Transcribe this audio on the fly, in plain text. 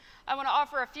I want to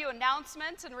offer a few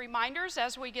announcements and reminders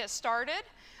as we get started.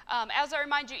 As I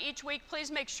remind you each week, please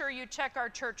make sure you check our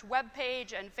church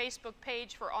webpage and Facebook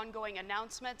page for ongoing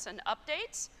announcements and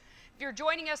updates. If you're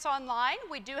joining us online,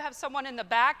 we do have someone in the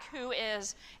back who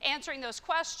is answering those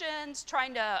questions,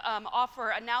 trying to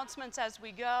offer announcements as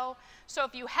we go. So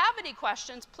if you have any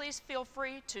questions, please feel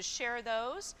free to share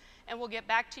those, and we'll get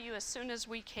back to you as soon as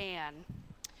we can.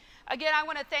 Again, I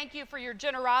want to thank you for your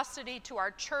generosity to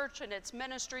our church and its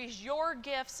ministries. Your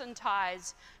gifts and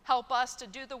tithes help us to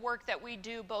do the work that we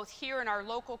do both here in our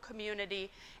local community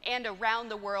and around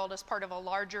the world as part of a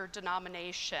larger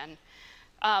denomination.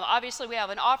 Obviously, we have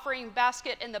an offering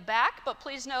basket in the back, but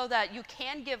please know that you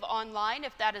can give online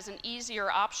if that is an easier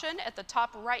option. At the top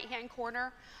right-hand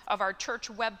corner of our church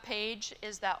webpage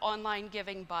is that online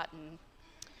giving button.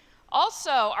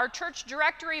 Also, our church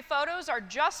directory photos are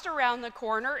just around the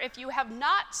corner. If you have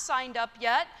not signed up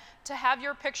yet to have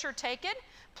your picture taken,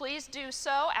 please do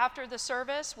so after the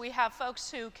service. We have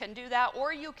folks who can do that,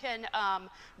 or you can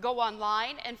go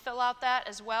online and fill out that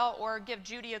as well, or give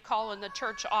Judy a call in the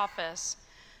church office.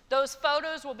 Those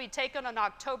photos will be taken on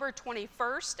October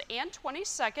 21st and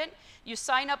 22nd. You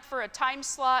sign up for a time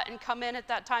slot and come in at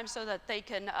that time so that they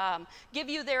can give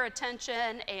you their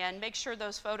attention and make sure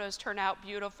those photos turn out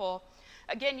beautiful.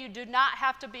 Again, you do not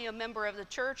have to be a member of the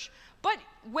church, but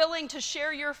willing to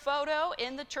share your photo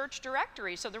in the church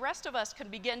directory so the rest of us can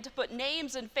begin to put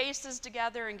names and faces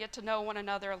together and get to know one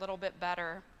another a little bit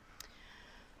better.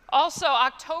 Also,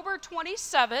 October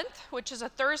 27th, which is a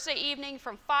Thursday evening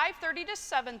from 5:30 to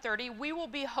 7:30, we will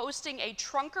be hosting a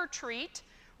trunk or treat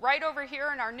right over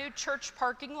here in our new church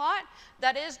parking lot.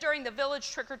 That is during the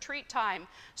village trick-or-treat time.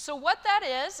 So what that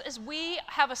is we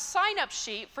have a sign-up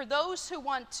sheet for those who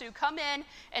want to come in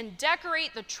and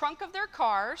decorate the trunk of their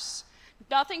cars.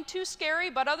 Nothing too scary,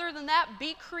 but other than that,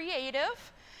 be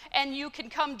creative. And you can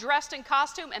come dressed in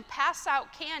costume and pass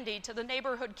out candy to the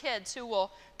neighborhood kids who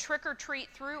will trick-or-treat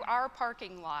through our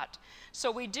parking lot.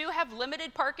 So we do have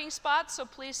limited parking spots, so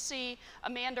please see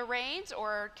Amanda Raines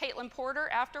or Caitlin Porter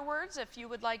afterwards if you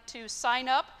would like to sign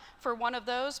up for one of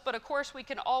those. But of course, we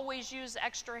can always use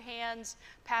extra hands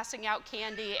passing out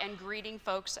candy and greeting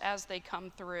folks as they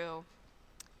come through.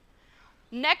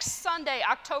 Next Sunday,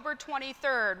 October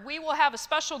 23rd, we will have a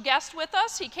special guest with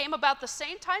us. He came about the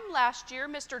same time last year.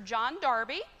 Mr. John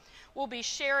Darby will be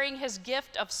sharing his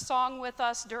gift of song with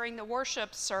us during the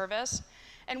worship service.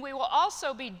 And we will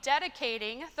also be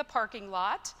dedicating the parking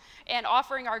lot and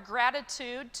offering our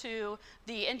gratitude to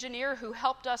the engineer who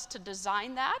helped us to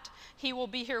design that. He will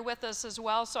be here with us as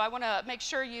well. So I want to make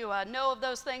sure you know of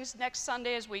those things next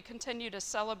Sunday as we continue to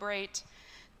celebrate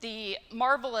the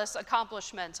marvelous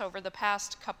accomplishments over the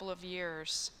past couple of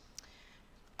years.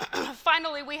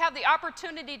 Finally, we have the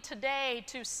opportunity today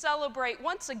to celebrate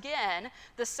once again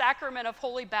the sacrament of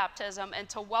holy baptism and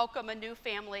to welcome a new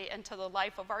family into the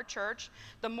life of our church.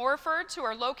 The Morfords, who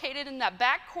are located in that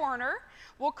back corner,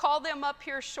 we'll call them up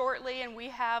here shortly, and we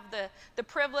have the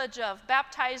privilege of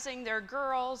baptizing their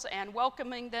girls and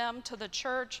welcoming them to the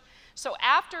church. So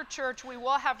after church, we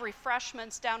will have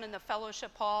refreshments down in the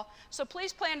fellowship hall. So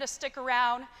please plan to stick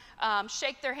around,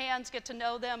 shake their hands, get to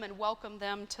know them, and welcome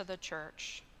them to the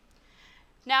church.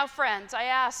 Now, friends, I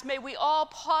ask, may we all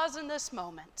pause in this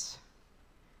moment.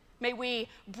 May we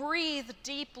breathe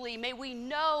deeply. May we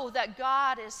know that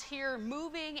God is here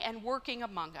moving and working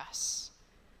among us.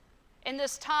 In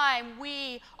this time,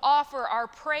 we offer our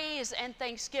praise and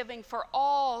thanksgiving for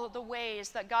all the ways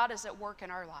that God is at work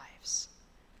in our lives.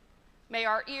 May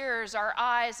our ears, our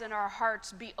eyes, and our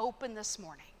hearts be open this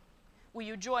morning. Will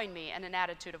you join me in an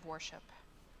attitude of worship?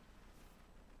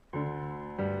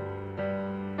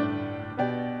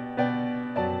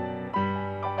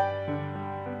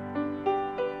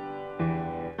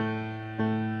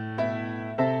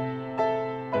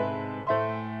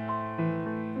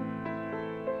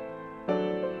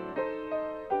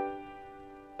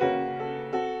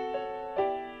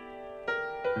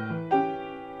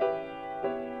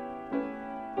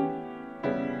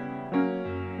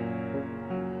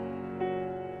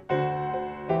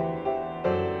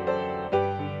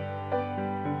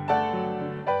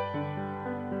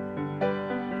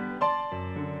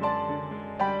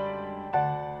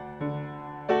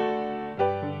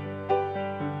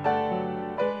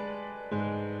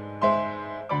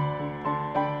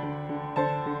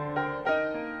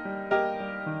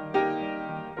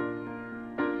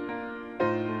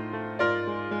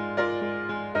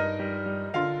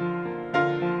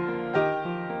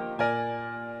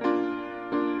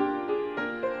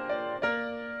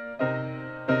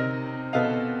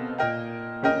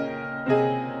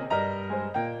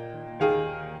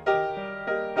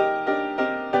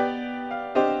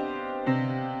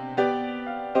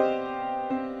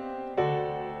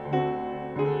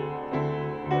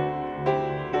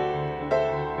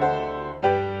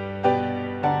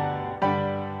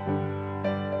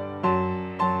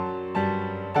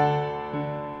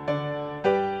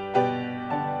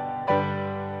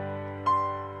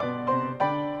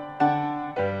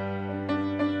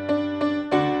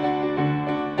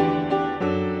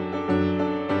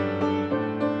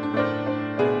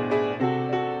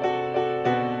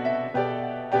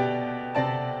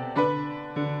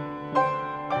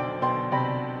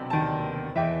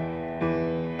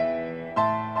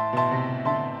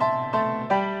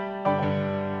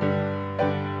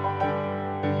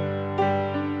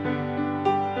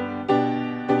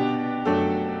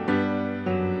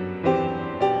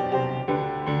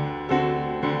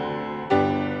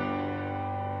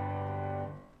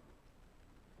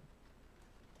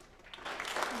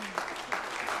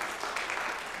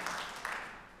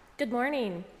 Good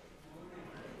morning.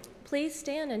 Please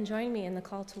stand and join me in the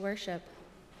call to worship.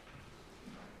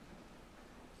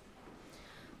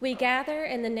 We gather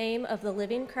in the name of the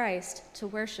living Christ to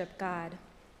worship God.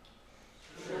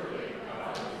 Surely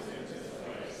God is in this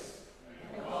place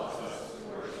and calls us to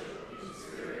worship in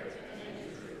spirit and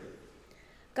in truth.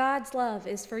 God's love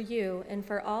is for you and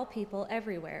for all people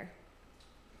everywhere.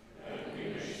 That we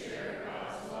may share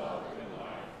God's love and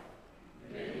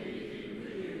life. May we be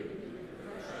renewed in the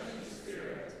refreshing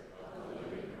spirit of the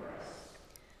living Christ.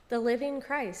 The living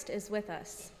Christ is with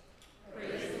us.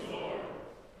 Praise the Lord.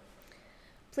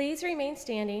 Please remain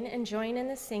standing and join in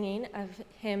the singing of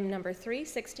hymn number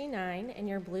 369 in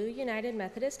your blue United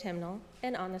Methodist hymnal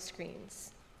and on the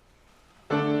screens.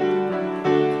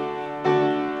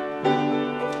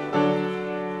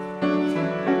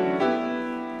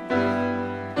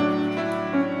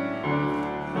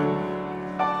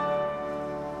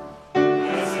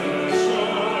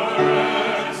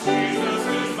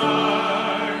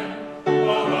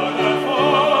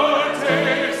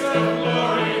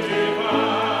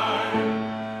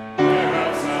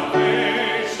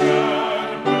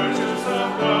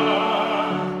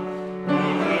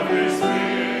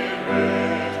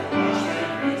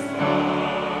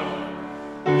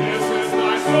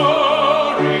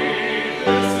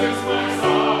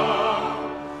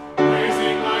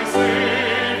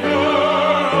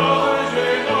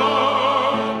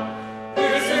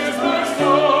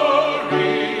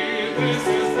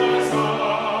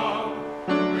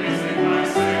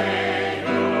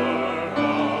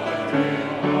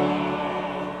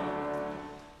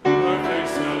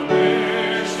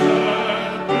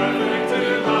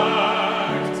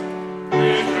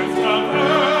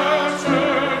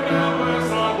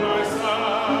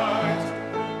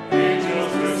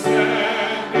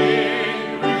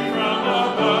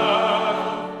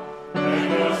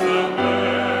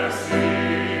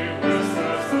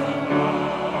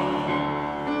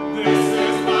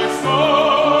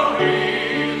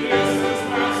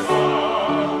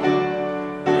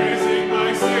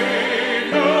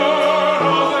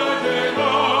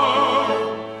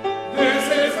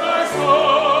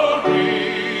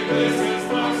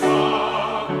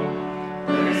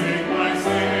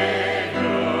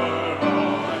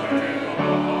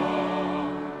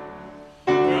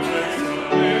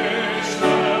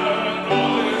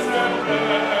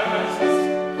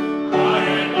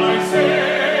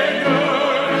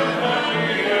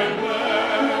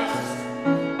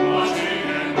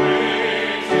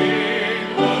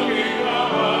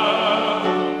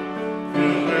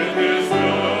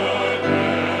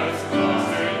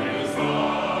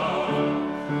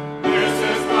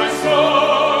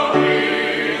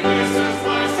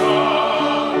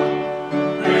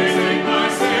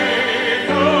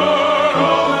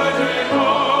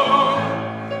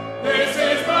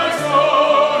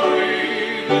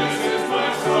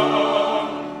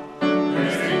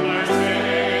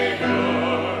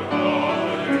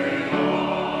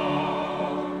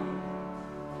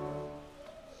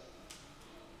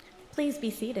 Please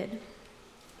be seated.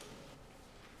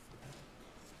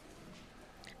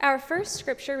 Our first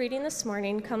scripture reading this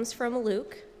morning comes from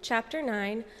Luke chapter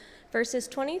 9, verses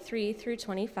 23 through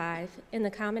 25 in the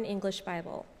Common English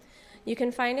Bible. You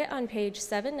can find it on page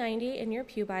 790 in your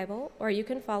Pew Bible, or you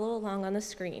can follow along on the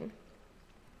screen.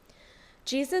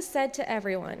 Jesus said to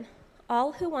everyone,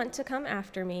 "All who want to come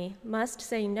after me must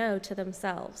say no to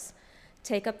themselves,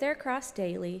 take up their cross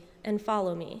daily, and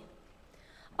follow me.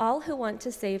 All who want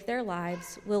to save their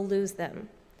lives will lose them,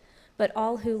 but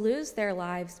all who lose their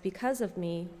lives because of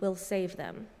me will save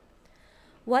them.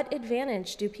 What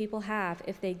advantage do people have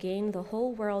if they gain the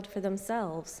whole world for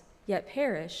themselves, yet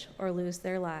perish or lose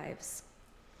their lives?"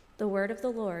 The word of the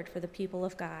Lord for the people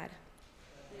of God.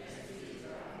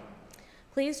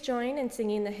 Please join in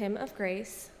singing the hymn of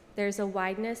grace, "There's a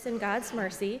Wideness in God's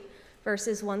Mercy,"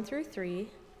 verses 1 through 3,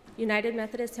 United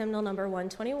Methodist hymnal number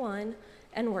 121,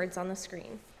 and words on the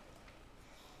screen.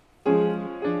 For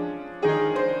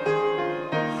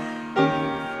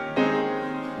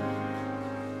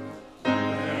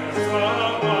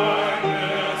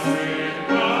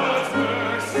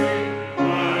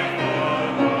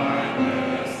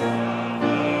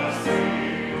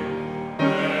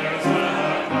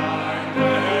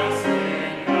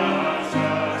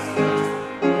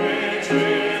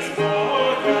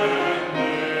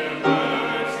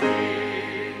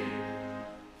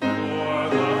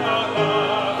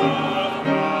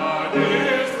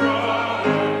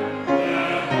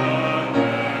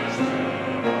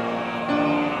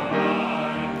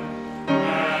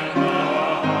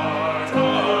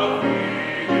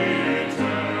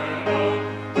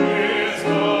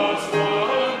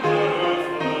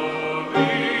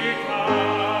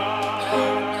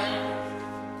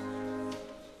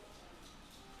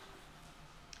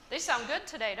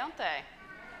don't they?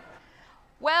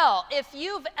 Well, if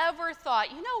you've ever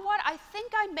thought, you know what, I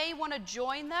think I may want to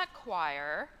join that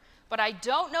choir, but I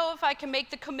don't know if I can make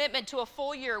the commitment to a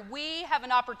full year, we have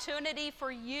an opportunity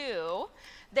for you.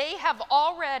 They have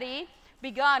already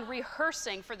begun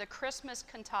rehearsing for the Christmas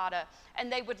cantata,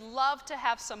 and they would love to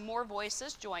have some more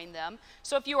voices join them.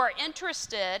 So if you are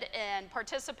interested in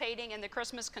participating in the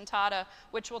Christmas cantata,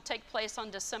 which will take place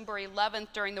on December 11th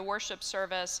during the worship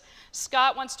service,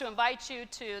 Scott wants to invite you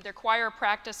to their choir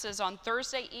practices on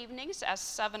Thursday evenings at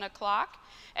 7 o'clock,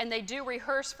 and they do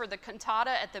rehearse for the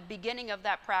cantata at the beginning of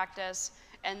that practice,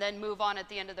 and then move on at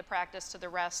the end of the practice to the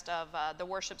rest of the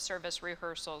worship service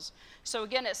rehearsals. So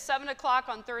again, it's 7 o'clock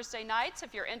on Thursday nights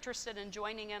if you're interested in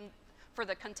joining him for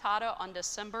the cantata on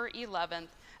December 11th.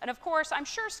 And of course, I'm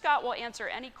sure Scott will answer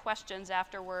any questions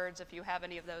afterwards if you have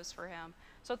any of those for him.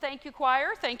 So thank you,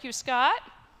 choir. Thank you, Scott.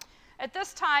 At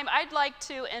this time, I'd like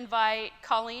to invite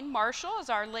Colleen Marshall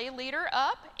as our lay leader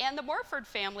up, and the Morford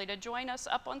family to join us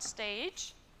up on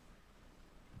stage.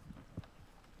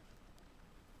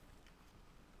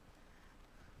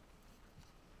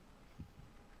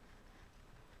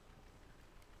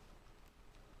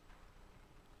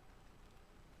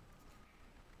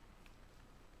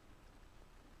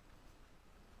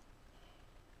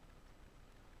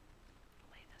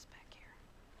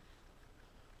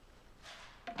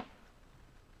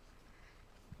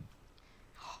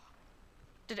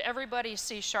 Did everybody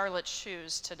see Charlotte's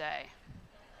shoes today?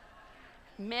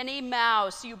 Minnie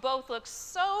Mouse, you both look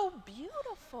so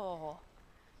beautiful.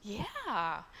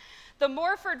 Yeah. The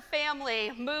Morford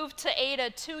family moved to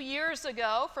Ada 2 years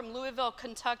ago from Louisville,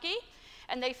 Kentucky,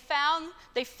 and they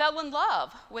fell in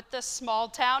love with this small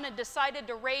town and decided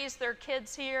to raise their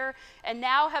kids here, and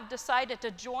now have decided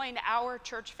to join our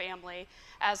church family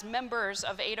as members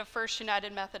of Ada First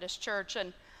United Methodist Church.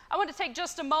 And I want to take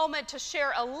just a moment to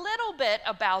share a little bit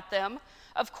about them.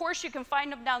 Of course, you can find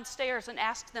them downstairs and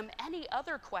ask them any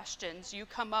other questions you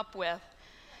come up with.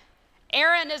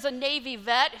 Aaron is a Navy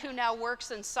vet who now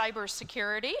works in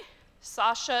cybersecurity.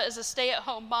 Sasha is a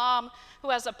stay-at-home mom who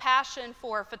has a passion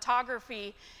for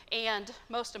photography and,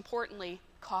 most importantly,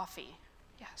 coffee.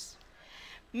 Yes.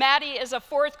 Maddie is a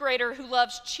fourth grader who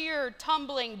loves cheer,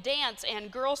 tumbling, dance,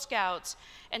 and Girl Scouts.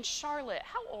 And Charlotte,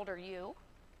 how old are you?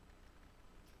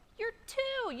 You're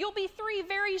 2. You'll be 3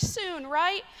 very soon,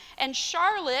 right? And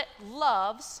Charlotte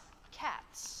loves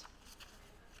cats.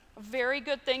 A very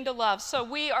good thing to love. So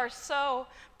we are so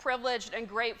privileged and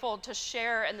grateful to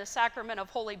share in the sacrament of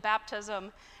holy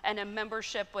baptism and in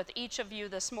membership with each of you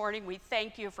this morning. We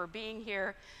thank you for being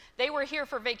here. They were here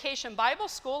for Vacation Bible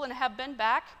School and have been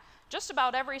back just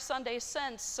about every Sunday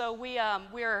since. So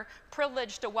we're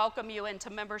privileged to welcome you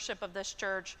into membership of this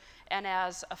church and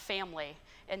as a family,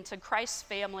 into Christ's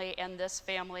family and this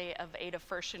family of Ada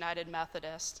First United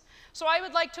Methodist. So I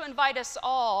would like to invite us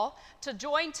all to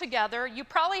join together. You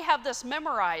probably have this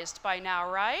memorized by now,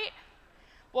 right?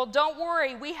 Well, don't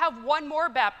worry, we have one more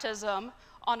baptism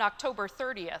on October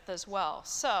 30th as well.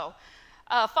 So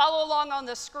follow along on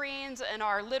the screens in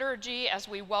our liturgy as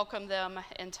we welcome them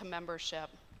into membership.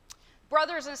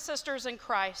 Brothers and sisters in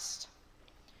Christ,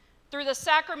 through the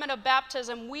sacrament of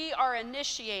baptism, we are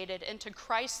initiated into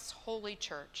Christ's holy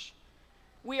church.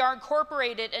 We are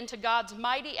incorporated into God's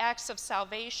mighty acts of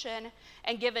salvation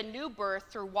and given new birth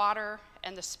through water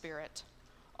and the Spirit.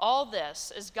 All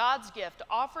this is God's gift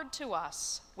offered to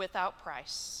us without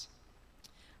price.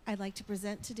 I'd like to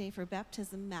present today for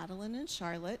baptism Madeline and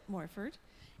Charlotte Morford,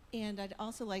 and I'd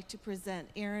also like to present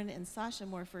Aaron and Sasha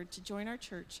Morford to join our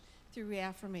church through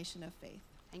reaffirmation of faith.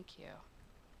 Thank you.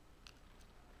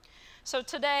 So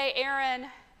today, Aaron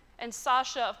and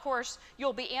Sasha, of course,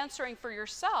 you'll be answering for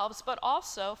yourselves, but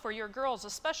also for your girls,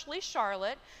 especially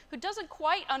Charlotte, who doesn't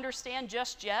quite understand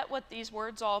just yet what these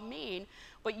words all mean.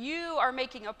 But you are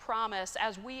making a promise,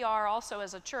 as we are also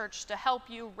as a church, to help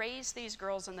you raise these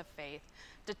girls in the faith,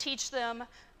 to teach them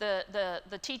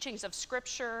the teachings of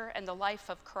Scripture and the life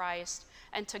of Christ,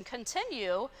 and to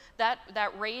continue that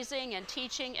raising and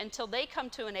teaching until they come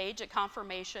to an age at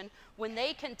confirmation when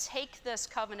they can take this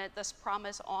covenant, this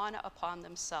promise on upon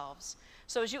themselves.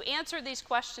 So as you answer these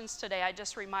questions today, I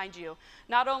just remind you,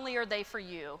 not only are they for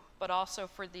you, but also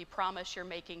for the promise you're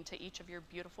making to each of your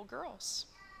beautiful girls.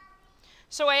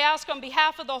 So I ask on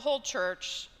behalf of the whole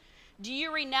church, do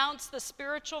you renounce the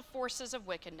spiritual forces of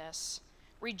wickedness,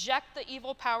 reject the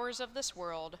evil powers of this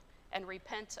world, and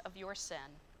repent of your sin?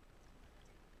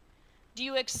 Do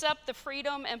you accept the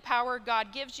freedom and power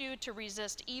God gives you to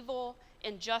resist evil,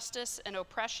 injustice, and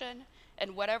oppression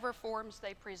in whatever forms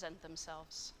they present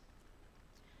themselves?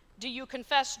 Do you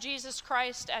confess Jesus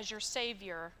Christ as your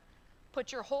Savior,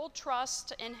 put your whole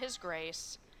trust in His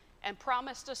grace, and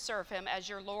promise to serve him as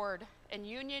your Lord in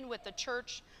union with the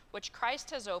church which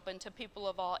Christ has opened to people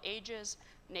of all ages,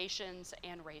 nations,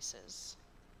 and races.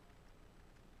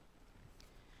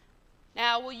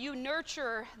 Now, will you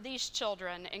nurture these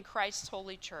children in Christ's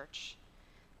holy church,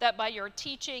 that by your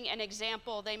teaching and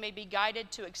example they may be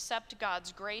guided to accept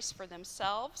God's grace for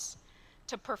themselves,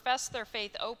 to profess their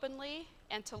faith openly,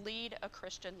 and to lead a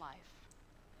Christian life?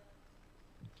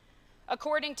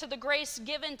 According to the grace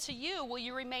given to you, will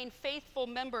you remain faithful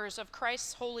members of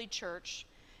Christ's holy church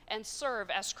and serve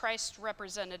as Christ's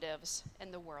representatives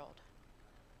in the world?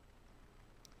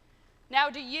 Now,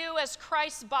 do you, as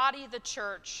Christ's body, the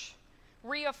church,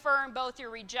 reaffirm both your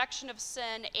rejection of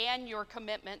sin and your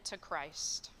commitment to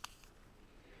Christ?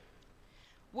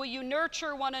 Will you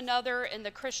nurture one another in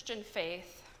the Christian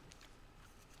faith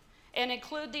and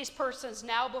include these persons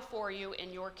now before you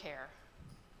in your care?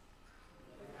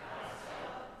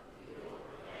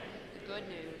 The good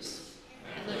news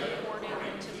and live according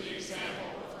to the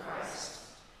example of Christ.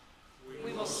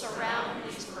 We will surround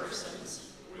these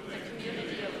persons with a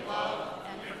community of love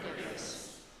and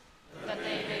forgiveness, that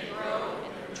they may grow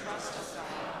in their trust of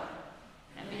God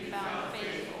and be found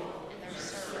faithful in their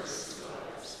service to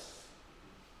others.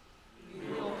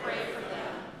 We will pray for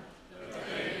them that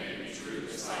they may be true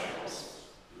disciples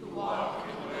who walk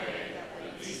in the way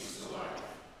that leads to life.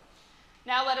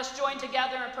 Now let us join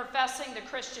together in professing the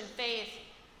Christian faith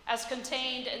as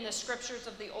contained in the scriptures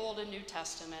of the Old and New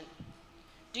Testament.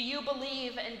 Do you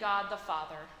believe in God the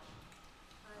Father?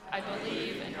 I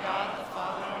believe in God the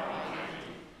Father Almighty,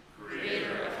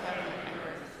 creator of heaven and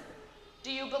earth.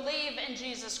 Do you believe in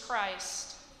Jesus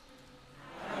Christ?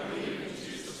 I believe in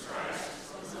Jesus Christ,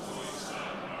 the Holy Son,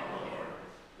 our Lord,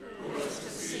 who was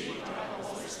conceived by the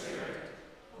Holy Spirit,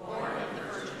 born of the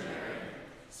Virgin Mary,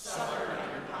 suffered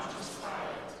under Pontius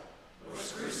Pilate,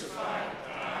 was crucified,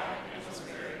 died, and was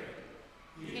buried.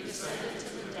 He descended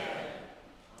to the dead.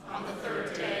 On the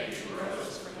third day he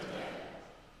rose from the dead.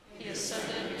 He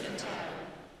ascended into heaven,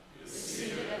 is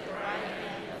seated at the right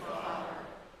hand of the Father,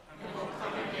 and will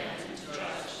come again to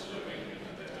judge the living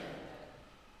and the dead.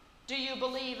 Do you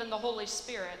believe in the Holy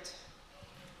Spirit?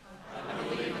 I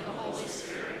believe in the Holy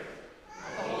Spirit,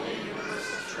 the holy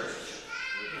universal church,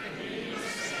 the communion of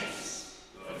saints,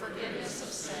 the forgiveness of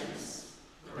sins,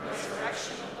 the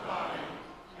resurrection of the body,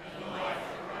 and the life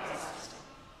everlasting.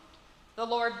 The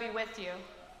Lord be with you.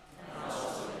 And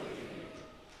also with you.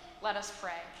 Let us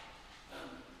pray.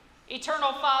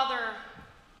 Eternal Father,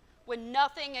 when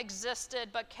nothing existed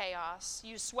but chaos,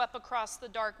 you swept across the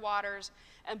dark waters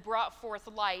and brought forth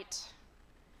light.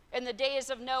 In the days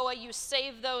of Noah, you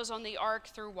saved those on the ark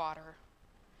through water.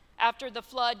 After the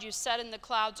flood, you set in the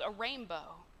clouds a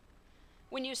rainbow.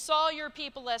 When you saw your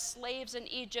people as slaves in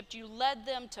Egypt, you led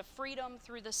them to freedom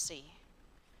through the sea.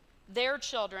 Their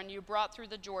children you brought through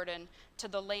the Jordan to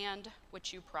the land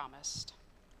which you promised.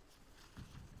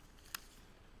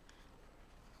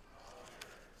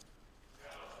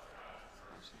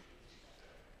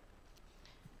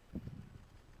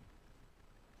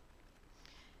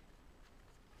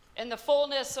 In the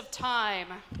fullness of time,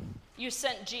 you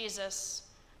sent Jesus,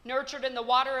 nurtured in the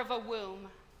water of a womb.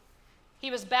 He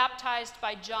was baptized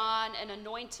by John and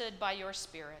anointed by your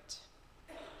Spirit.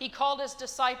 He called his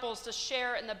disciples to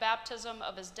share in the baptism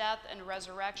of his death and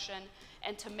resurrection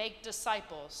and to make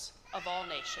disciples of all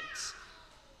nations.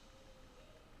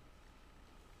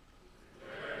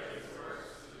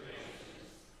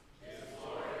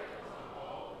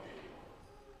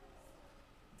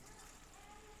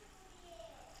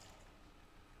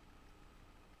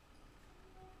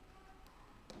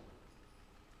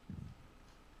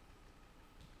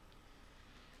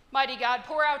 Mighty God,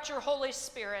 pour out your Holy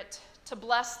Spirit to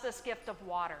bless this gift of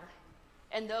water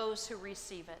and those who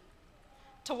receive it,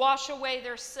 to wash away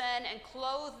their sin and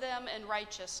clothe them in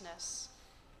righteousness,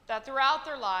 that throughout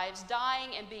their lives,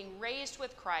 dying and being raised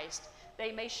with Christ,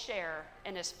 they may share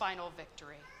in his final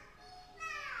victory.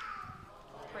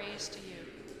 Praise to you.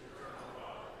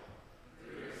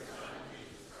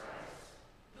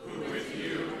 Who with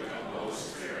you and the Holy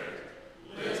Spirit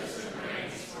lives and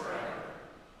reigns forever.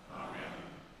 Amen.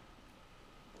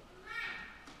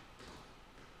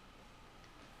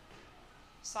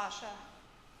 Sasha,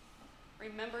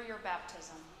 remember your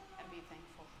baptism and be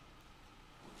thankful.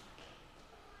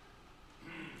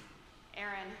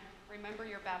 Aaron, remember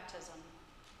your baptism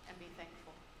and be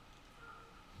thankful.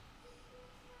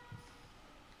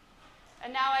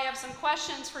 And now I have some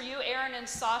questions for you, Aaron and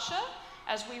Sasha,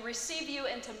 as we receive you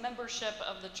into membership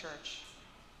of the church.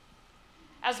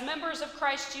 As members of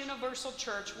Christ's Universal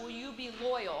Church, will you be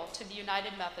loyal to the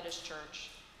United Methodist Church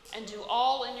and do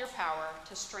all in your power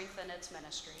to strengthen its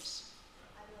ministries?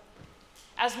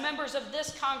 As members of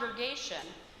this congregation,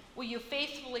 will you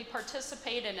faithfully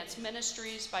participate in its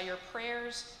ministries by your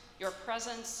prayers, your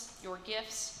presence, your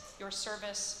gifts, your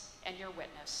service, and your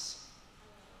witness?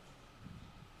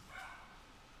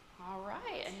 All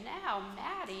right, and now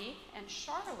Maddie and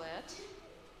Charlotte.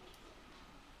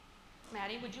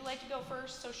 Maddie, would you like to go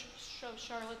first so show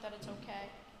Charlotte that it's okay?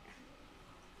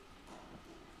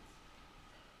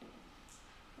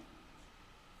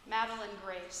 Madeline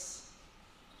Grace,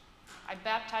 I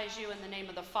baptize you in the name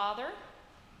of the Father,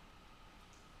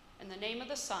 in the name of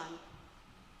the Son,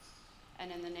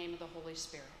 and in the name of the Holy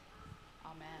Spirit.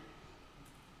 Amen.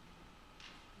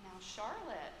 Now,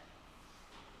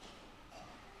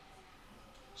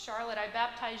 Charlotte, I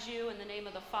baptize you in the name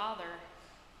of the Father,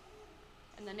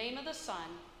 in the name of the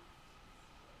Son,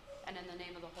 and in the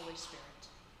name of the Holy Spirit.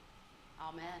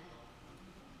 Amen.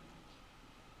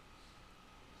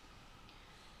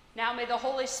 Now may the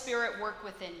Holy Spirit work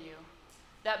within you,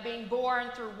 that being born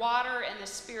through water and the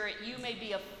Spirit, you may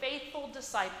be a faithful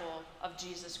disciple of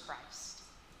Jesus Christ.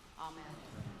 Amen.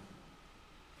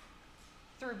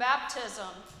 Through baptism,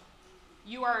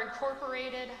 you are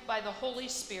incorporated by the Holy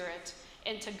Spirit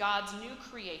into God's new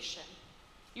creation.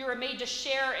 You are made to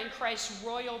share in Christ's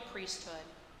royal priesthood.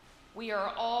 We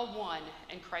are all one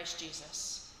in Christ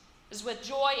Jesus. It is with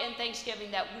joy and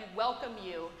thanksgiving that we welcome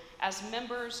you as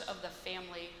members of the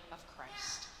family of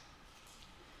Christ.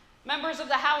 Members of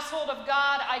the household of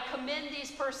God, I commend these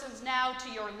persons now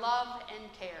to your love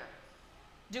and care.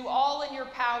 Do all in your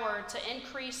power to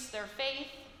increase their faith,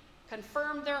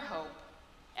 confirm their hope,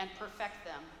 and perfect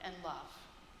them in love.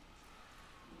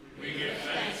 We give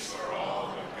thanks for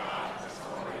all that God has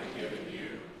already given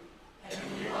you, and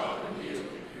we welcome you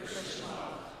in Christian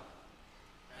love.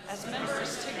 As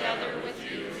members together with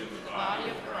you in the body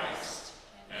of Christ,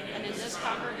 and in this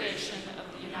congregation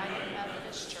of the United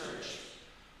Methodist Church,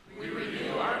 we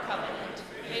renew our covenant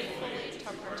faithfully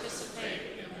to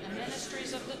participate in the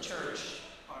ministries of the church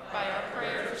by our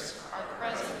prayers, our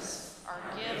presence, our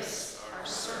gifts, our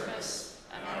service,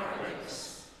 and our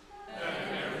witness. That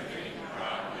in everything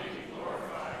God may be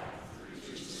glorified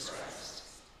through Jesus Christ.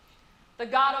 The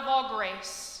God of all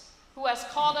grace, who has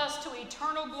called us to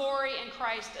eternal glory in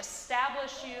Christ,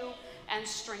 establish you and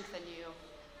strengthen you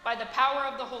by the power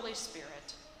of the Holy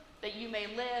Spirit, that you may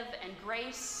live in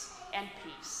grace and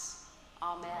peace.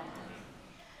 Amen.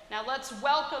 Now let's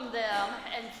welcome them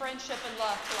in friendship and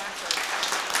love to our church.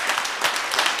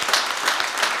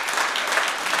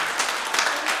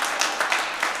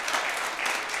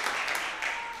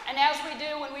 And as we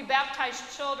do when we baptize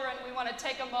children, we want to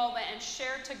take a moment and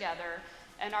share together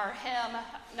in our hymn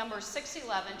number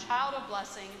 611, Child of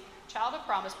Blessing, Child of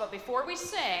Promise. But before we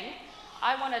sing,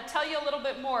 I want to tell you a little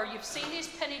bit more. You've seen these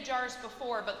penny jars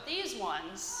before, but these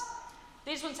ones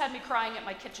had me crying at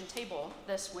my kitchen table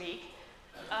this week.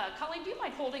 Colleen, do you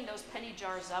mind holding those penny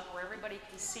jars up where everybody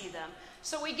can see them?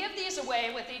 So we give these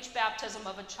away with each baptism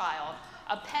of a child,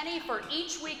 a penny for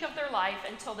each week of their life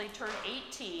until they turn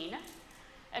 18,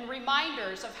 and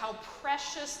reminders of how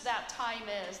precious that time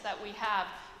is that we have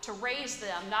to raise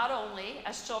them, not only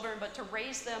as children, but to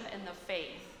raise them in the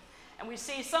faith. And we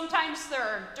see sometimes there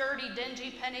are dirty,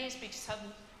 dingy pennies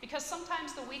because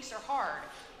sometimes the weeks are hard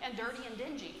and dirty and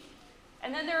dingy.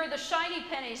 And then there are the shiny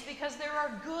pennies because there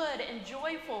are good and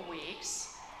joyful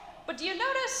weeks. But do you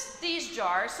notice these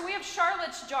jars? So we have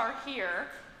Charlotte's jar here.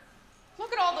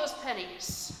 Look at all those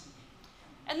pennies.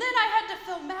 And then I had to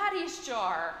fill Maddie's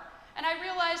jar. And I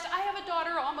realized I have a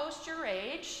daughter almost your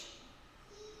age.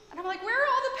 And I'm like, where are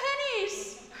all the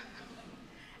pennies?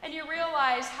 And you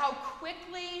realize how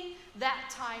quickly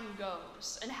that time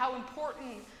goes and how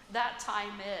important that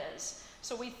time is.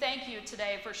 So we thank you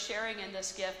today for sharing in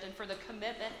this gift and for the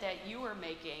commitment that you are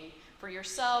making for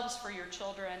yourselves, for your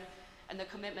children, and the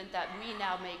commitment that we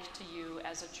now make to you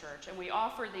as a church. And we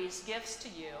offer these gifts to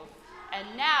you. And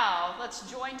now let's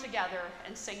join together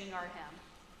in singing our hymn.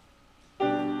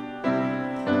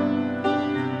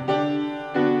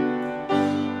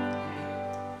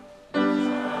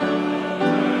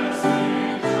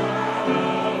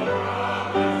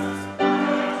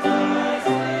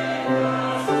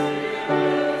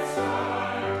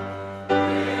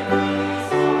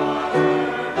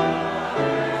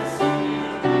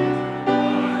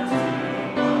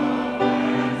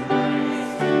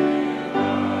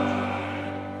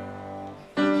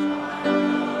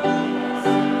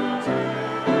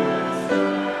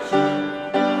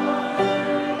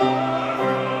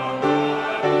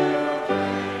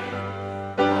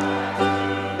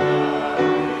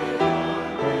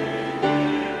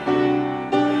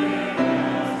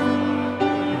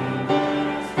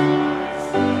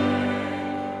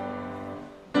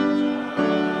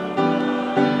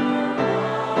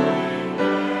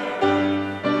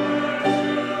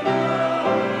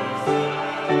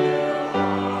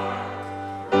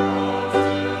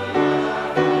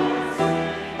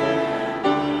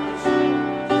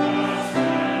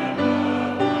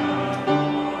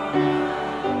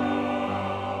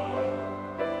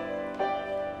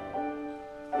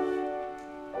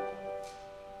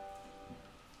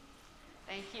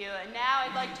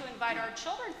 like to invite our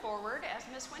children forward as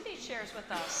Miss Wendy shares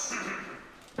with us.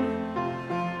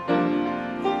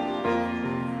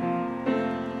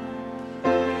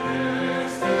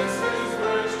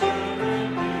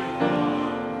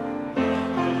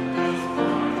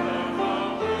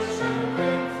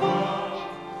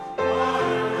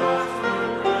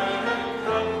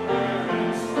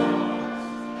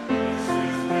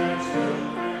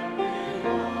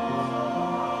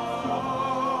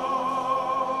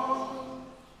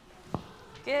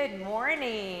 Good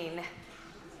morning.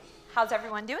 How's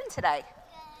everyone doing today?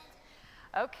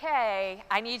 Good. Okay,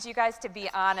 I need you guys to be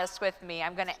honest with me.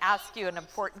 I'm going to ask you an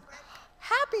important...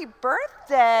 Happy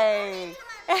birthday!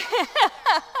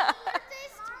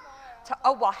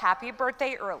 Oh, well, happy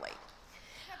birthday early.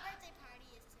 Her birthday party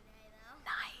is today,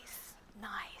 though.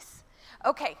 Nice.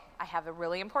 Okay, I have a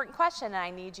really important question, and I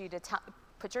need you to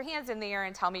put your hands in the air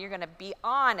and tell me you're going to be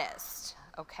honest,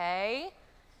 okay?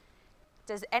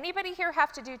 Does anybody here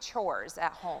have to do chores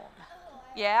at home?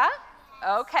 Yeah?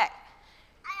 Okay.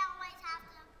 I always have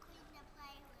to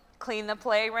Clean the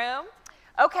playroom?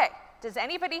 Okay. Does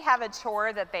anybody have a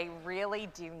chore that they really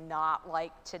do not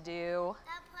like to do?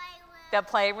 The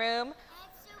playroom?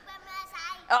 It's super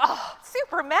messy. Oh,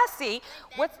 super messy.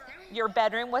 What's your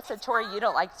bedroom? What's a chore you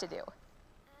don't like to do? I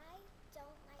don't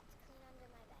like to clean under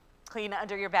my bed. Clean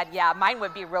under your bed. Yeah, mine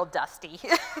would be real dusty. I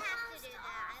have to do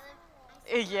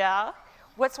that. Yeah.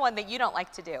 What's one that you don't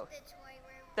like to do? The toy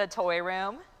room. The toy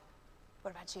room.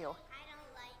 What about you? I don't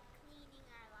like cleaning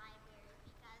our library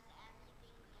because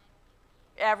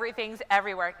everything's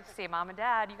everywhere. Everything's everywhere. See, Mom and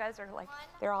Dad, you guys are like,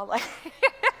 they're all like.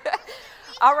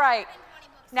 All right.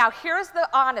 Now, here's the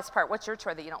honest part. What's your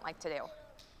chore that you don't like to do?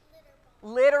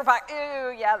 Litter box.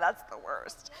 Ew, yeah, that's the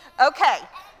worst. Okay.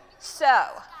 So,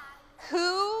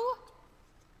 who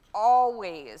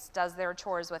always does their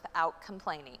chores without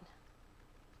complaining?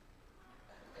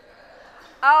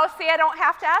 Oh, see, I don't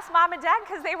have to ask Mom and Dad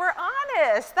because they were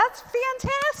honest. That's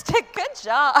fantastic. Good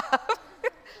job.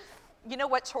 You know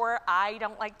what chore I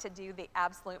don't like to do the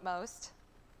absolute most?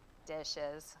 Dishes.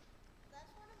 That's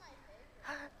one of my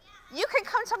favorites. You can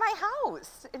come to my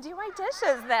house and do my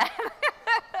dishes then. My dad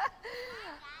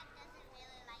doesn't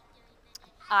really like doing the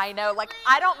dishes. I know, like,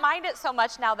 I don't mind it so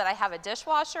much now that I have a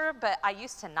dishwasher, but I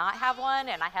used to not have one,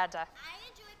 and I had to. I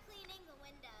enjoy cleaning the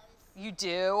windows. You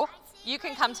do? You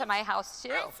can come to my house, too.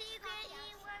 I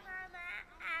secretly, when I'm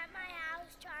at my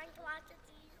house trying to wash the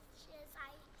dishes,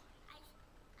 I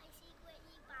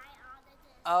secretly buy all the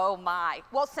dishes. Oh, my.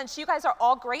 Well, since you guys are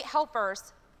all great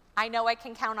helpers, I know I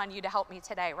can count on you to help me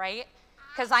today, right?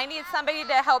 Because I need somebody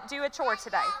to help do a chore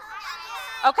today.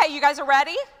 Okay, you guys are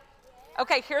ready?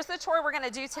 Okay, here's the chore we're going to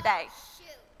do today.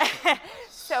 Shoot.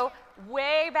 So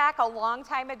way back a long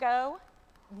time ago,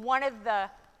 one of the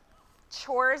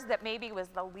chores that maybe was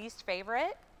the least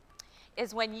favorite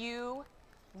is when you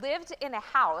lived in a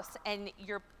house and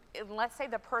let's say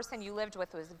the person you lived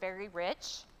with was very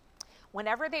rich.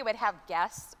 Whenever they would have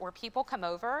guests or people come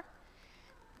over,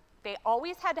 they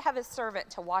always had to have a servant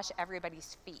to wash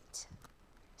everybody's feet.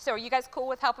 So are you guys cool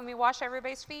with helping me wash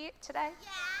everybody's feet today?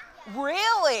 Yeah. Really?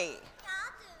 Yeah, I'll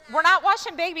do that. We're not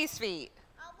washing baby's feet.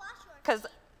 I'll wash yours. Because,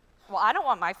 well, I don't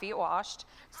want my feet washed.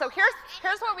 So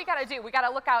here's what we got to do. We got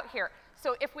to look out here.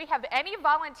 So if we have any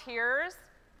volunteers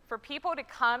for people to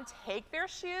come take their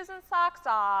shoes and socks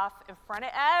off in front of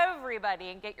everybody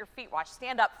and get your feet washed,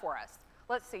 stand up for us.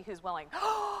 Let's see who's willing.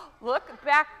 Look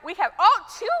back. We have,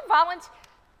 2 volunteers.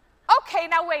 Okay,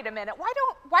 now wait a minute. Why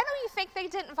don't you think they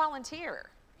didn't volunteer?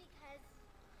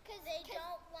 Because they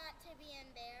don't want to be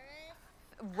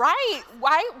embarrassed. Right.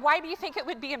 Why do you think it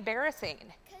would be embarrassing?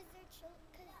 Because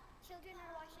children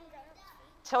are washing grown-ups'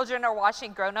 feet. Children are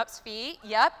washing grown-ups' feet.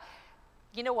 Yep.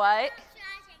 You know what?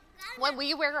 When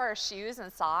we wear our shoes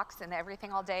and socks and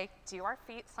everything all day, do our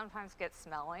feet sometimes get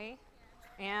smelly?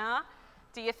 Yeah?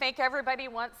 Do you think everybody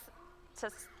wants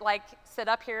to like sit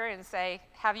up here and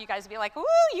have you guys be like, ooh,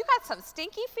 you got some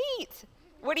stinky feet?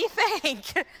 What do you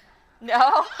think?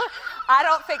 No? I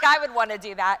don't think I would want to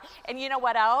do that. And you know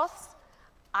what else?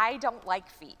 I don't like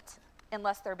feet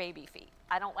unless they're baby feet.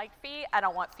 I don't like feet. I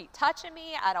don't want feet touching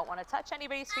me. I don't want to touch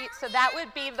anybody's feet. So that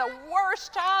would be the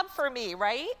worst job for me,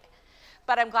 right?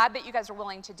 But I'm glad that you guys are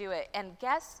willing to do it. And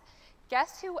guess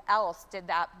who else did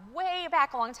that way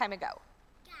back a long time ago?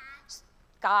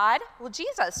 God. Well,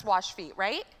 Jesus washed feet,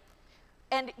 right?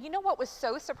 And you know what was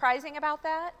so surprising about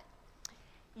that?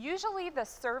 Usually the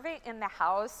servant in the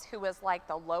house who was like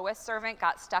the lowest servant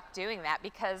got stuck doing that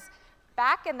because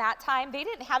back in that time, they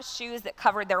didn't have shoes that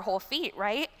covered their whole feet,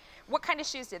 right? What kind of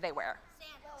shoes did they wear?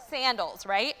 Sandals,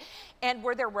 right? And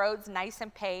were their roads nice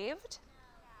and paved?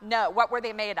 No. What were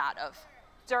they made out of?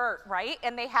 dirt, right?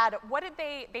 And they had, what did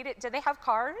did they have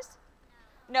cars?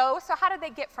 No, so how did they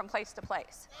get from place to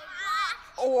place?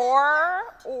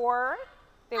 Or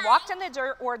they walked in the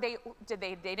dirt, or they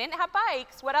didn't have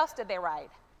bikes. What else did they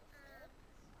ride?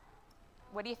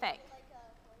 What do you think?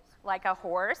 Like a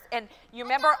horse. And you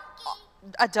remember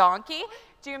a donkey?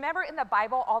 Do you remember in the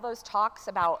Bible all those talks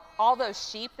about all those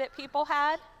sheep that people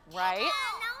had, right?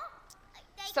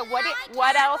 So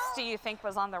what else do you think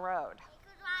was on the road?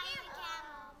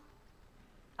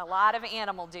 A lot of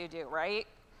animal doo-doo, right?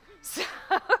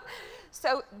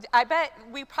 So I bet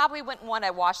we probably wouldn't want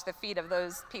to wash the feet of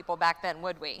those people back then,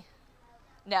 would we?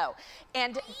 No.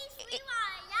 And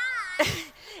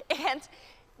and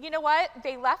you know what?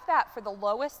 They left that for the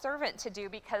lowest servant to do,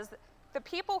 because the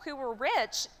people who were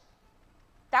rich,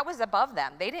 that was above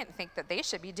them. They didn't think that they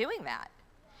should be doing that.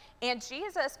 And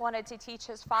Jesus wanted to teach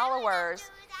his followers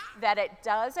that it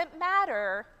doesn't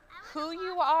matter who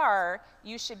you are,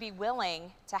 you should be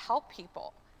willing to help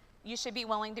people. You should be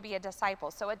willing to be a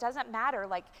disciple. So it doesn't matter,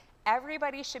 like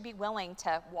everybody should be willing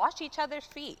to wash each other's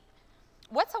feet.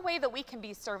 What's a way that we can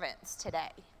be servants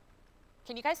today?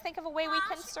 Can you guys think of a way we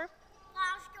can serve?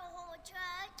 Wash the whole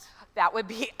church. That would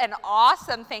be an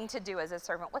awesome thing to do as a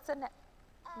servant. What's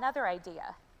another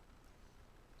idea?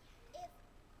 If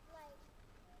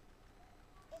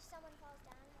someone falls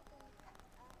down,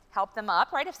 Help them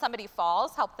up, right? If somebody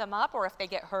falls, help them up, or if they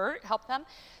get hurt, help them.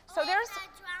 So there's, if they're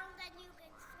drowned, then you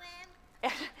can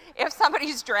swim. if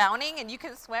somebody's drowning and you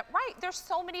can swim, right? There's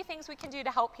so many things we can do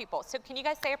to help people. So can you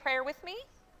guys say a prayer with me?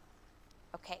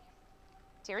 Okay.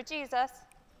 Dear Jesus,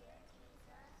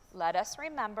 let us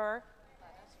remember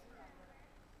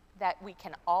that we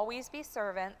can always be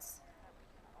servants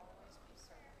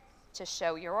to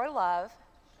show your love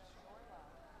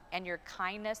and your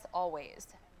kindness always.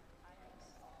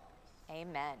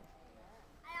 Amen.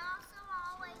 I also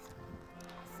always,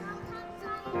 sometimes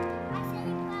I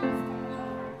say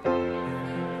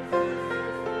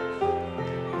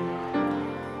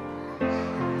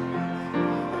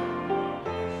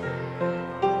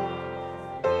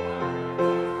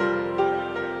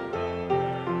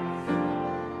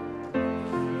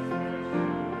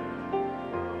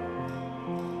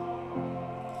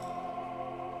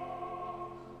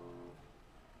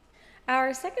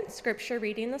Our second scripture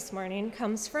reading this morning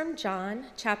comes from John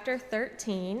chapter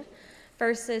 13,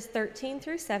 verses 13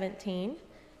 through 17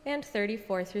 and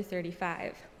 34 through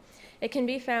 35. It can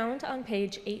be found on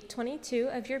page 822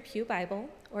 of your Pew Bible,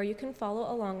 or you can follow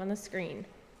along on the screen.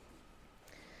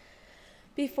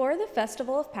 Before the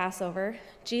festival of Passover,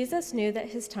 Jesus knew that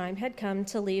his time had come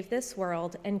to leave this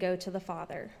world and go to the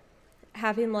Father.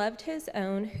 Having loved his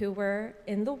own who were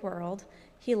in the world,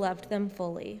 he loved them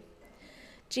fully.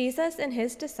 Jesus and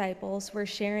his disciples were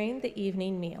sharing the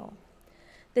evening meal.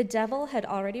 The devil had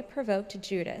already provoked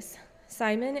Judas,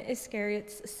 Simon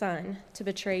Iscariot's son, to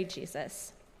betray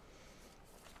Jesus.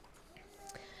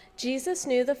 Jesus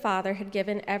knew the Father had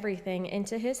given everything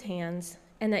into his hands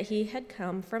and that he had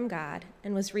come from God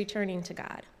and was returning to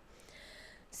God.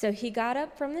 So he got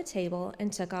up from the table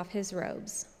and took off his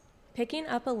robes. Picking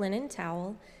up a linen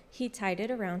towel, he tied it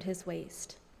around his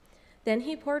waist. Then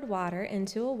he poured water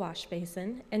into a wash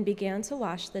basin and began to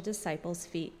wash the disciples'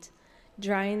 feet,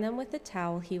 drying them with the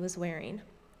towel he was wearing.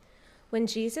 When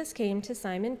Jesus came to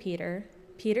Simon Peter,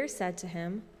 Peter said to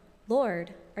him,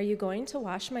 "Lord, are you going to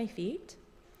wash my feet?"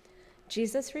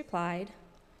 Jesus replied,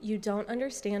 "You don't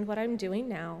understand what I'm doing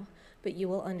now, but you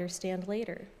will understand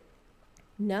later."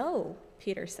 "No,"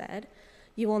 Peter said,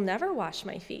 "you will never wash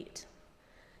my feet."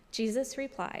 Jesus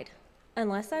replied,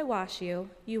 "Unless I wash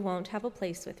you, you won't have a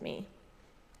place with me."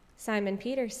 Simon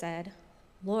Peter said,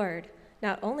 "Lord,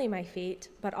 not only my feet,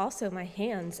 but also my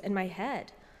hands and my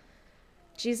head."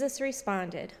 Jesus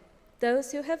responded,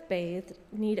 "Those who have bathed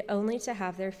need only to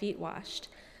have their feet washed,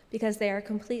 because they are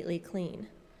completely clean.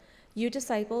 You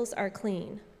disciples are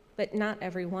clean, but not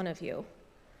every one of you."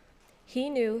 He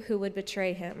knew who would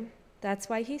betray him. That's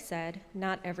why he said,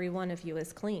 "Not every one of you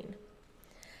is clean."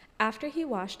 After he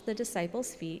washed the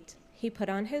disciples' feet, he put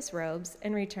on his robes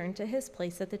and returned to his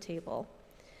place at the table.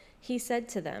 He said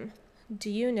to them,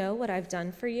 "Do you know what I've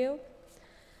done for you?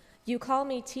 You call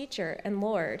me teacher and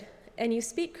Lord, and you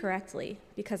speak correctly,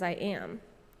 because I am.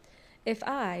 If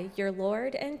I, your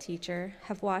Lord and teacher,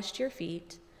 have washed your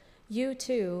feet, you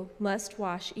too must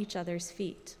wash each other's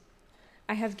feet.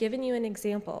 I have given you an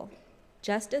example.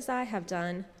 Just as I have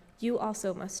done, you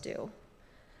also must do.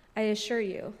 I assure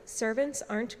you, servants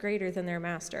aren't greater than their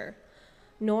master,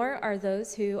 nor are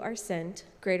those who are sent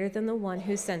greater than the one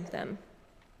who sent them.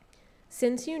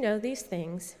 Since you know these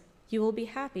things, you will be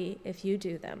happy if you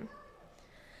do them.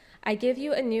 I give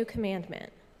you a new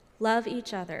commandment. Love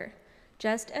each other.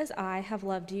 Just as I have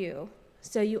loved you,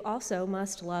 so you also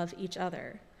must love each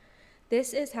other.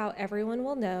 This is how everyone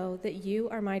will know that you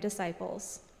are my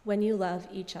disciples, when you love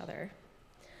each other.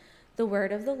 The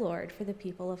word of the Lord for the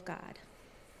people of God.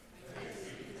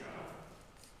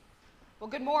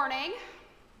 Well, good morning.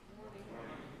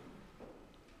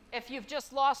 If you've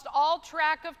just lost all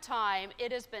track of time,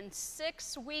 it has been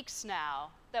 6 weeks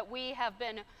now that we have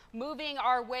been moving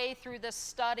our way through this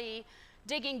study,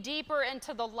 digging deeper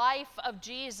into the life of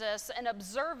Jesus and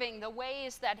observing the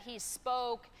ways that he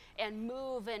spoke and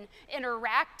moved and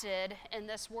interacted in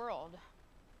this world.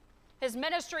 His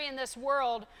ministry in this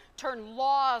world turned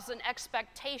laws and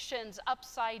expectations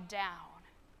upside down.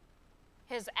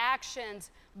 His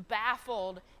actions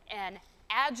baffled and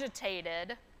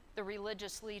agitated the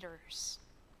religious leaders.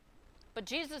 But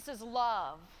Jesus'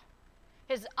 love,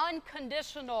 his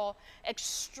unconditional,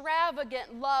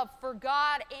 extravagant love for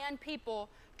God and people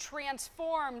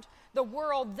transformed the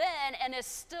world then and is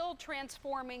still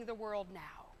transforming the world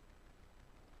now.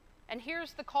 And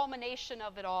here's the culmination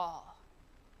of it all.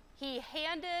 He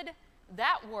handed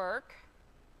that work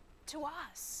to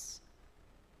us.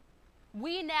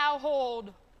 We now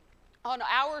hold on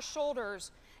our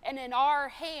shoulders and in our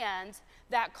hands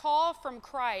that call from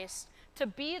Christ to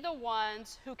be the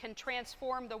ones who can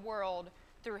transform the world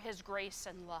through his grace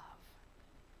and love.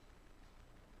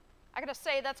 I gotta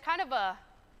say, that's kind of a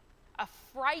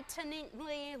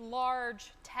frighteningly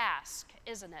large task,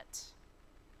 isn't it?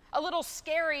 A little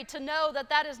scary to know that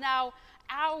that is now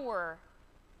our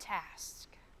task.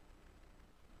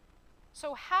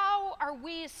 So how are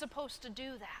we supposed to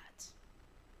do that?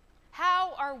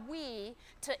 How are we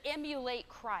to emulate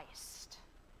Christ?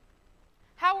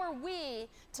 How are we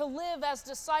to live as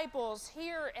disciples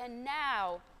here and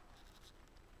now,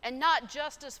 and not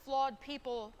just as flawed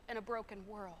people in a broken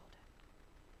world?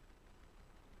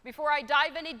 Before I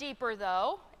dive any deeper,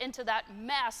 though, into that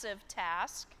massive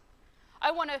task, I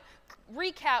want to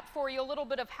recap for you a little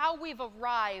bit of how we've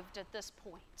arrived at this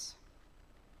point.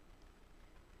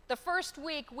 The first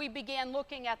week, we began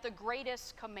looking at the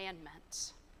greatest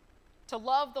commandment, to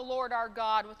love the Lord our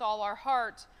God with all our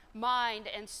heart, mind,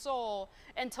 and soul,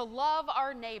 and to love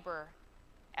our neighbor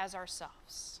as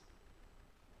ourselves.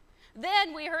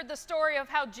 Then we heard the story of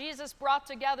how Jesus brought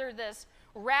together this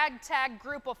ragtag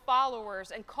group of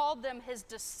followers and called them his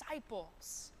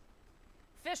disciples.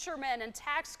 Fishermen and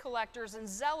tax collectors and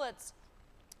zealots,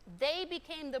 they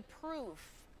became the proof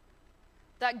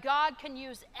that God can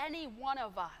use any one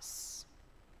of us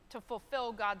to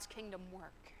fulfill God's kingdom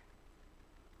work.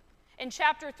 In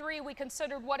chapter 3, we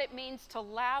considered what it means to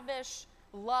lavish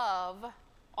love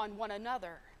on one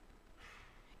another.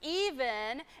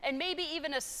 Even, and maybe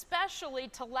even especially,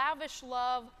 to lavish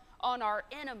love on our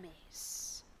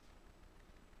enemies.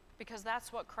 Because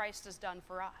that's what Christ has done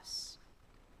for us.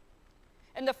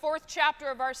 In the 4th chapter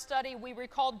of our study, we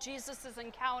recalled Jesus'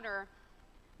 encounter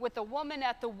with the woman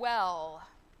at the well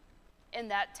in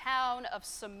that town of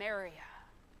Samaria.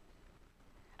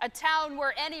 A town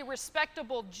where any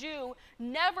respectable Jew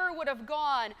never would have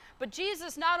gone. But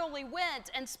Jesus not only went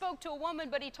and spoke to a woman,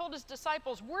 but he told his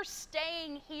disciples, we're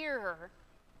staying here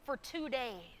for 2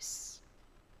 days.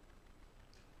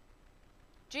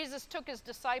 Jesus took his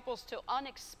disciples to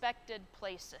unexpected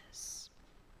places.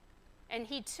 And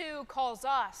he too calls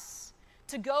us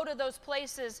to go to those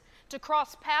places, to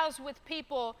cross paths with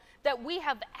people that we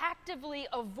have actively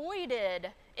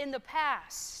avoided in the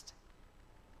past.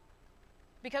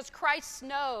 Because Christ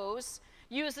knows,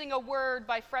 using a word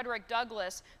by Frederick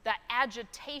Douglass, that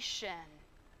agitation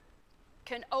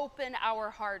can open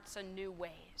our hearts in new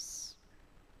ways.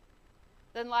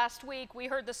 Then last week, we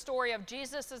heard the story of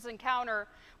Jesus' encounter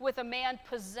with a man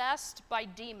possessed by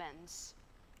demons,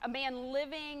 a man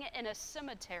living in a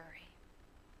cemetery,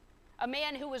 a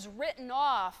man who was written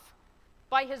off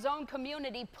by his own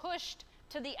community, pushed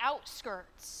to the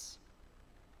outskirts.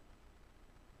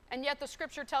 And yet the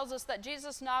scripture tells us that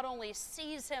Jesus not only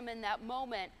sees him in that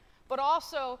moment, but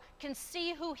also can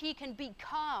see who he can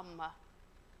become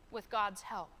with God's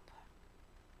help.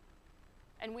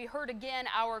 And we heard again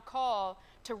our call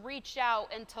to reach out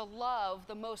and to love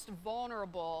the most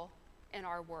vulnerable in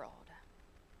our world.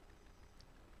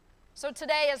 So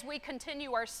today, as we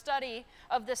continue our study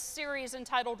of this series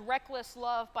entitled Reckless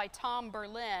Love by Tom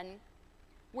Berlin,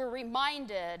 we're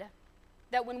reminded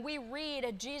that when we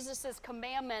read Jesus'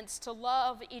 commandments to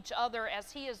love each other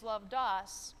as he has loved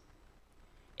us,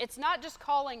 it's not just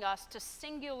calling us to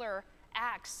singular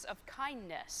acts of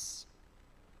kindness.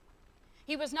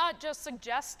 He was not just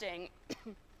suggesting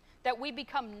that we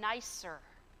become nicer,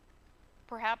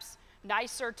 perhaps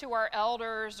nicer to our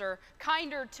elders or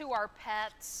kinder to our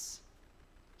pets.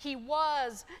 He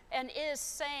was and is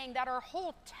saying that our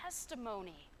whole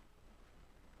testimony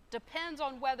depends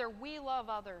on whether we love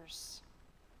others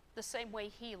the same way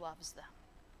he loves them.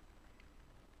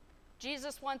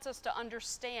 Jesus wants us to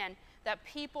understand that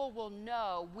people will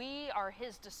know we are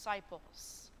his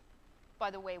disciples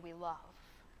by the way we love.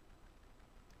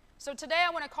 So today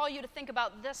I want to call you to think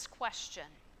about this question.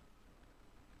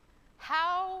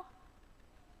 How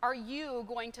are you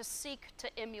going to seek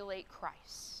to emulate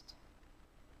Christ?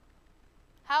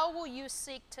 How will you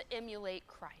seek to emulate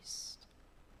Christ?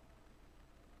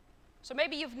 So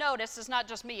maybe you've noticed it's not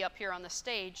just me up here on the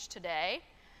stage today.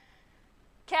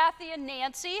 Kathy and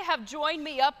Nancy have joined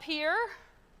me up here,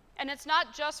 and it's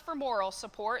not just for moral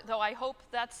support, though I hope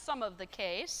that's some of the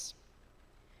case.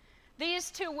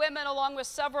 These two women, along with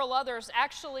several others,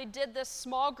 actually did this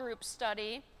small group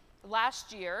study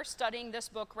last year, studying this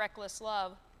book, Reckless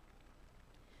Love.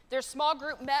 Their small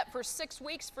group met for 6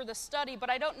 weeks for the study, but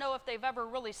I don't know if they've ever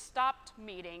really stopped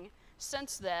meeting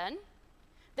since then.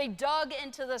 They dug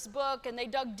into this book, and they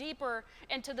dug deeper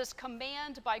into this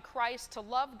command by Christ to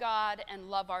love God and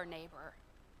love our neighbor.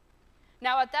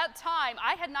 Now, at that time,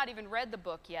 I had not even read the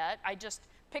book yet. I just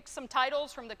picked some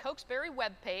titles from the Cokesbury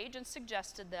webpage and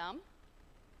suggested them.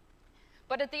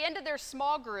 But at the end of their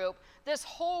small group, this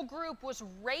whole group was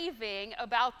raving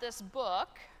about this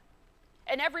book.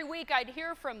 And every week I'd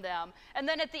hear from them. And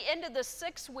then at the end of the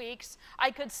 6 weeks,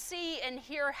 I could see and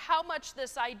hear how much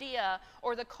this idea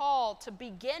or the call to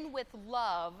begin with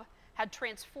love had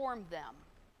transformed them.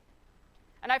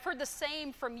 And I've heard the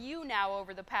same from you now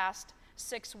over the past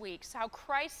 6 weeks, how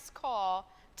Christ's call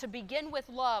to begin with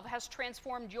love has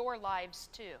transformed your lives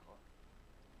too.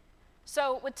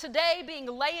 So with today being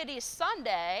Laity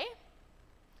Sunday,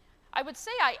 I would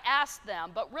say I asked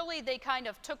them, but really they kind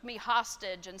of took me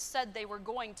hostage and said they were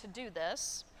going to do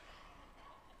this.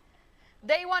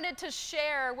 They wanted to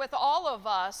share with all of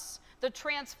us the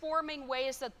transforming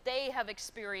ways that they have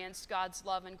experienced God's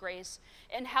love and grace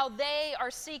and how they are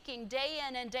seeking day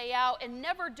in and day out and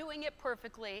never doing it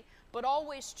perfectly, but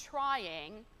always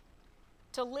trying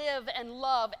to live and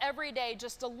love every day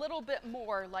just a little bit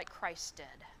more like Christ did.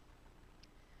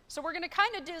 So we're going to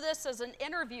kind of do this as an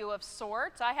interview of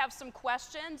sorts. I have some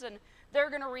questions, and they're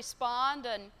going to respond,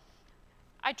 and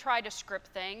I try to script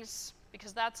things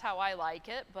because that's how I like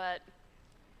it, but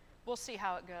we'll see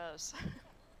how it goes.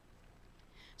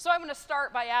 So I'm going to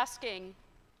start by asking,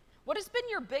 what has been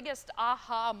your biggest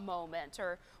aha moment,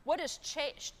 or what has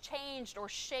changed or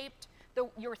shaped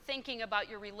your thinking about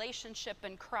your relationship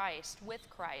in Christ, with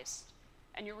Christ,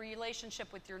 and your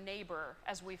relationship with your neighbor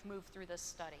as we've moved through this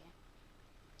study?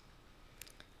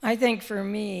 I think for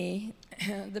me,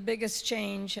 the biggest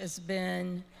change has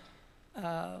been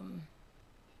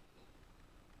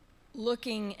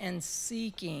looking and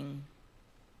seeking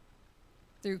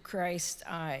through Christ's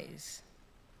eyes.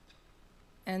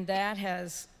 And that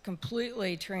has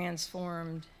completely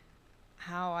transformed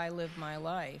how I live my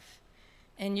life.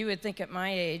 And you would think at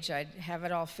my age I'd have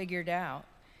it all figured out.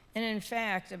 And in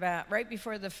fact, about right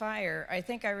before the fire, I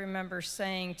think I remember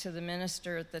saying to the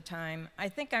minister at the time, I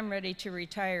think I'm ready to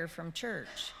retire from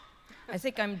church. I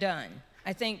think I'm done.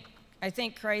 I think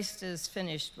Christ is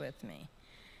finished with me.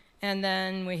 And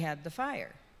then we had the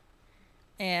fire.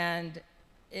 And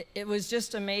it was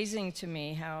just amazing to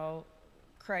me how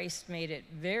Christ made it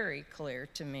very clear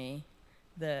to me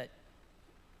that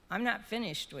I'm not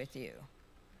finished with you.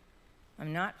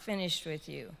 I'm not finished with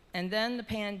you. And then the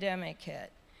pandemic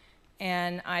hit.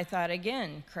 And I thought,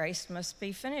 again, Christ must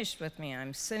be finished with me.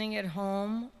 I'm sitting at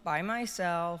home by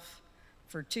myself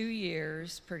for 2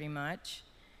 years, pretty much.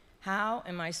 How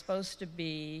am I supposed to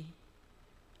be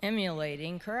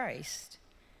emulating Christ?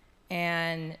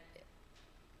 And,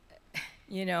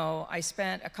 you know, I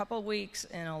spent a couple weeks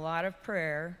in a lot of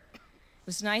prayer. It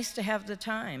was nice to have the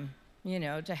time, you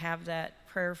know, to have that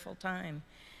prayerful time.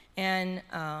 And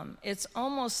it's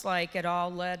almost like it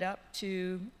all led up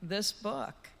to this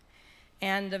book.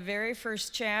 And the very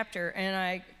first chapter, and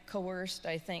I coerced,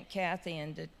 I think, Kathy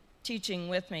into teaching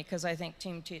with me because I think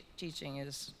team teaching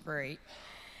is great.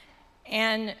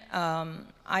 And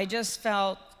I just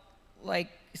felt like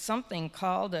something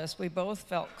called us. We both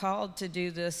felt called to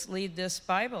do this, lead this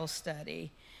Bible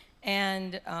study.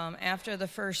 And after the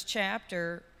first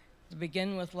chapter, the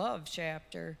Begin with Love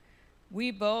chapter,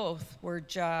 we both were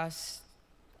just,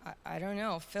 I don't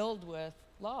know, filled with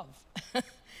love.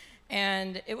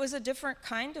 And it was a different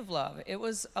kind of love. It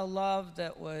was a love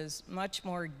that was much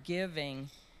more giving,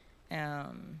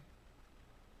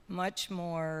 much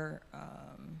more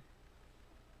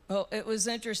Well, it was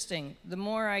interesting. The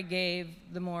more I gave,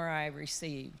 the more I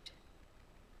received.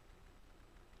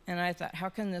 And I thought, how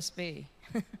can this be?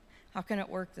 How can it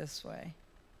work this way?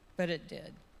 But it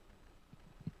did.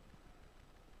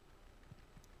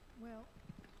 Well,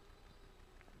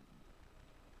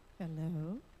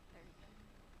 hello.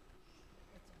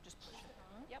 Just push it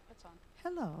on. Yep, it's on.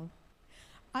 Hello.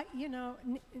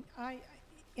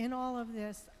 In all of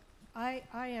this, I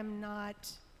am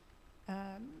not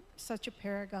such a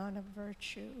paragon of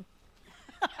virtue.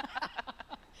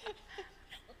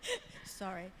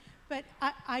 Sorry. But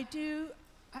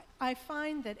I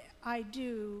find that I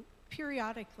do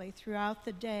periodically throughout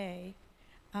the day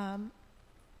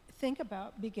think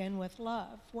about begin with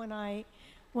love. When I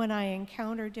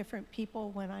encounter different people,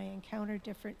 when I encounter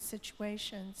different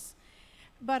situations.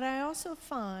 But I also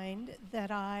find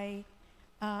that I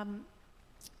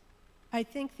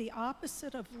think the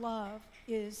opposite of love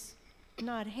is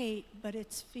not hate, but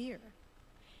it's fear.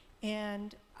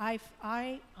 And I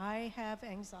have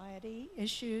anxiety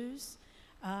issues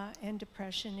and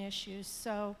depression issues,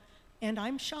 and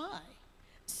I'm shy.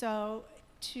 So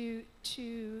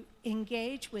to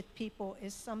engage with people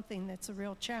is something that's a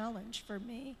real challenge for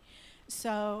me.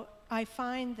 So I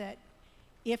find that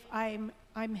if I'm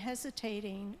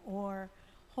hesitating or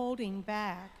holding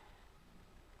back,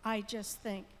 I just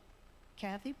think,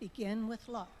 Kathy, begin with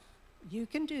love. You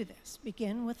can do this.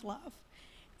 Begin with love.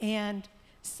 And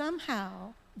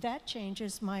somehow that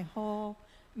changes my whole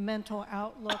mental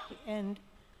outlook and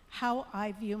how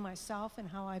I view myself and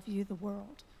how I view the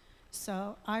world.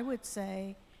 So I would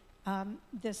say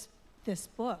this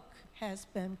book has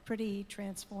been pretty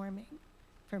transforming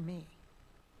for me.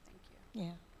 Thank you.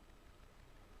 Yeah.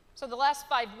 So the last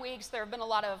 5 weeks, there have been a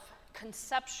lot of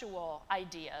conceptual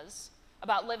ideas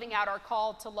about living out our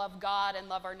call to love God and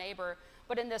love our neighbor.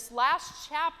 But in this last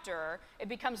chapter, it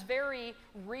becomes very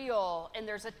real, and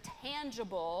there's a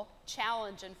tangible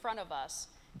challenge in front of us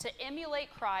to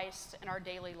emulate Christ in our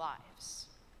daily lives.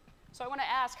 So I want to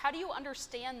ask, how do you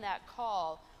understand that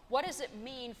call? What does it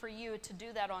mean for you to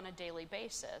do that on a daily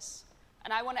basis?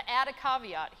 And I want to add a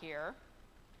caveat here.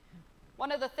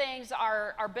 One of the things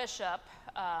our bishop,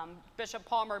 Bishop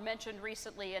Palmer, mentioned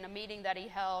recently in a meeting that he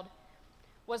held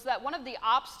was that one of the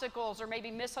obstacles or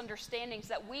maybe misunderstandings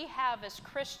that we have as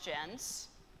Christians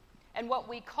and what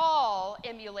we call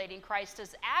emulating Christ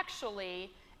is actually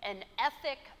an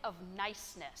ethic of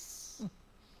niceness.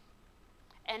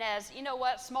 And as you know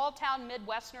what, small town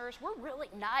Midwesterners, we're really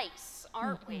nice,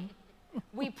 aren't we?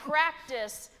 We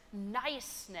practice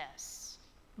niceness.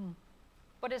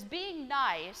 But is being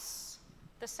nice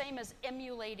the same as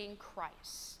emulating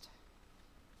Christ?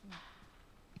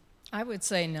 I would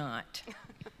say not.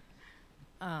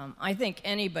 I think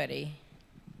anybody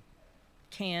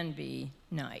can be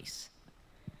nice.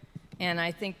 And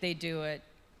I think they do it,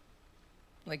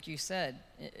 like you said,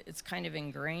 it's kind of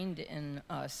ingrained in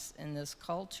us, in this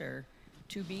culture,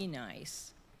 to be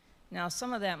nice. Now,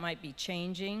 some of that might be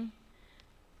changing,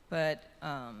 but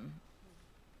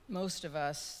most of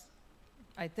us,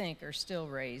 I think, are still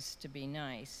raised to be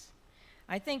nice.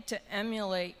 I think to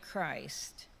emulate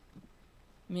Christ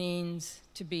means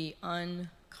to be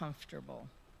uncomfortable.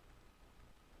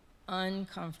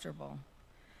 Uncomfortable.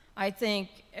 I think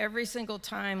every single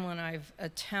time when I've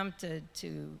attempted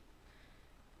to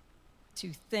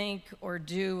think or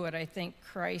do what I think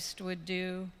Christ would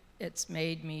do, it's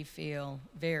made me feel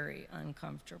very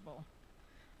uncomfortable.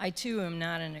 I too am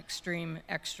not an extreme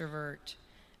extrovert,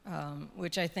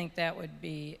 which I think that would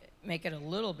make it a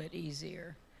little bit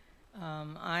easier.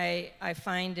 I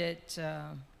find it,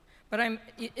 but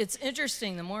it's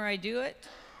interesting. The more I do it,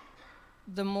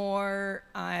 the more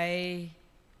I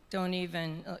don't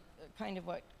even, kind of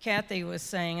what Kathy was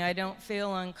saying, I don't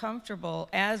feel uncomfortable.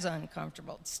 It's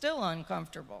still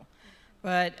uncomfortable,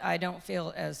 but I don't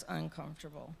feel as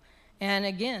uncomfortable. And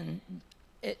again,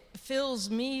 it fills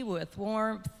me with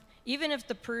warmth. Even if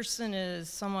the person is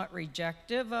somewhat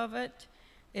rejective of it,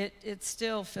 it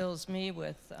still fills me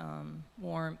with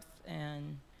warmth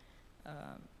and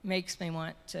makes me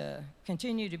want to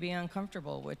continue to be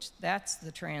uncomfortable, which that's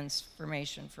the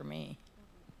transformation for me.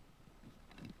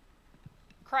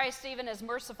 Christ, even as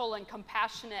merciful and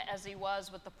compassionate as he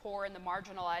was with the poor and the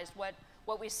marginalized,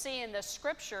 what we see in the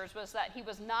scriptures was that he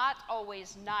was not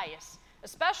always nice,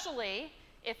 especially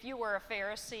if you were a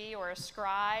Pharisee or a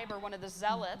scribe or one of the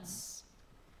zealots.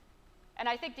 And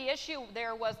I think the issue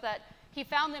there was that he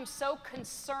found them so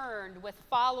concerned with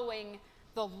following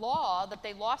the law that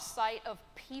they lost sight of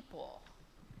people.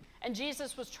 And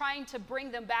Jesus was trying to bring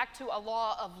them back to a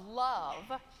law of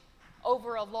love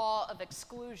over a law of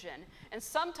exclusion. And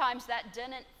sometimes that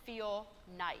didn't feel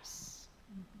nice.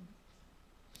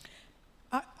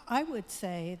 I would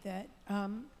say that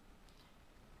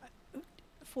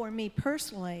for me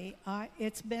personally,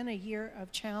 it's been a year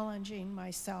of challenging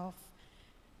myself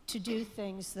to do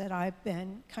things that I've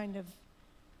been kind of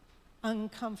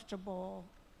uncomfortable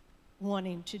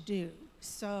wanting to do.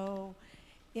 So,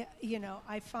 you know,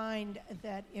 I find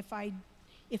that if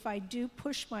I do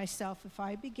push myself, if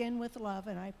I begin with love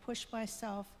and I push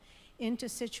myself into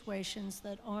situations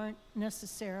that aren't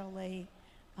necessarily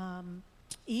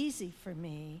easy for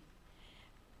me,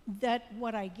 that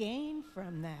what I gain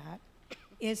from that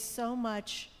is so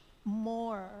much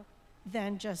more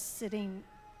than just sitting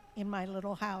in my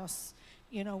little house,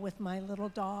 you know, with my little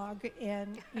dog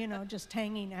and, you know, just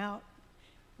hanging out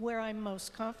where I'm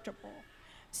most comfortable.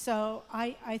 So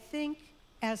I think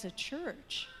as a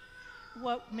church,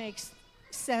 what makes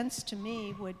sense to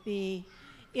me would be,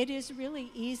 it is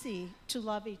really easy to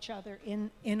love each other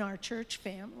in our church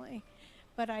family,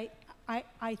 but I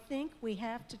think we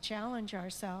have to challenge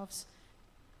ourselves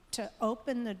to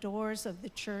open the doors of the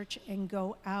church and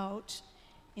go out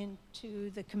into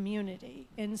the community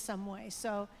in some way.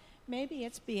 So maybe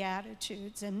it's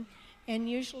Beatitudes, and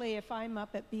usually if I'm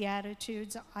up at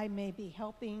Beatitudes, I may be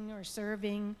helping or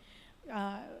serving.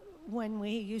 When we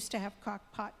used to have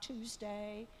Crock-Pot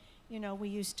Tuesday, you know, we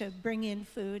used to bring in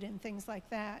food and things like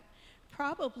that.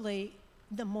 Probably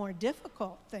the more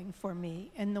difficult thing for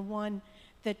me, and the one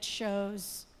that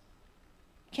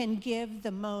can give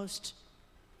the most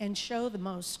and show the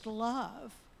most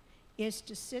love, is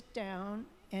to sit down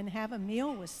and have a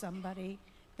meal with somebody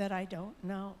that I don't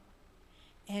know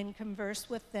and converse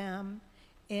with them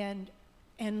and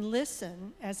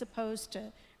listen, as opposed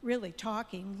to really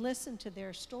talking, listen to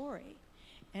their story.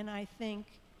 And I think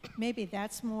maybe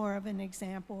that's more of an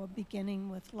example of beginning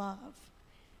with love.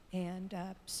 And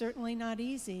certainly not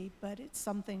easy, but it's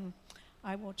something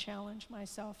I will challenge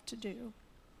myself to do.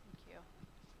 Thank you.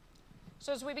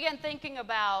 So as we begin thinking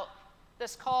about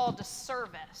this call to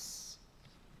service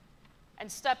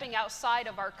and stepping outside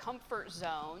of our comfort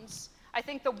zones, I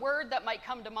think the word that might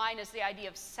come to mind is the idea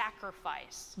of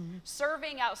sacrifice. Mm-hmm.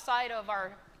 Serving outside of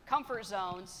our comfort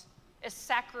zones is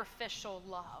sacrificial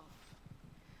love.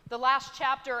 The last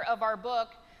chapter of our book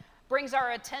brings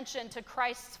our attention to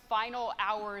Christ's final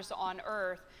hours on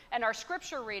earth. And our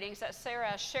scripture readings that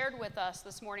Sarah shared with us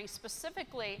this morning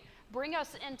specifically bring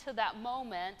us into that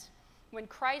moment when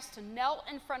Christ knelt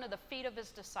in front of the feet of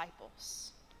his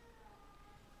disciples.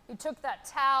 He took that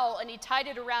towel and he tied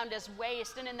it around his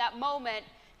waist, and in that moment,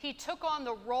 he took on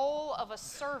the role of a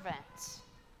servant.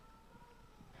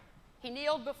 He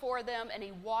kneeled before them and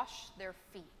he washed their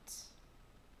feet.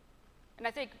 And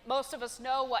I think most of us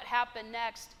know what happened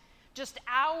next. Just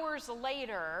hours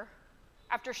later,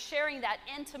 after sharing that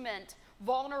intimate,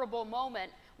 vulnerable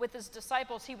moment with his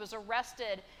disciples, he was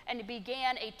arrested and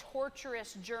began a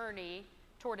torturous journey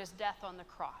toward his death on the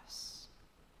cross.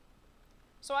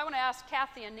 So I want to ask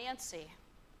Kathy and Nancy,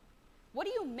 what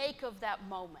do you make of that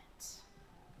moment?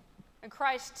 And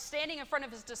Christ standing in front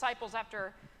of his disciples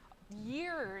after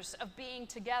years of being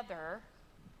together,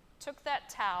 took that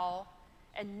towel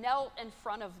and knelt in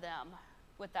front of them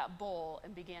with that bowl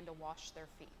and began to wash their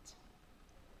feet.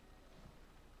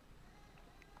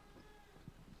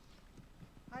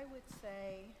 I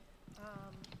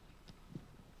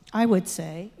would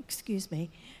say,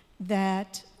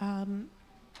 that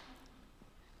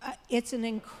it's an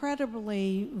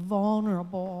incredibly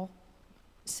vulnerable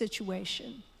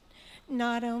situation,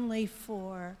 not only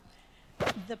for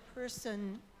the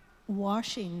person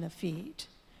washing the feet,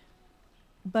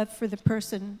 but for the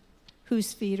person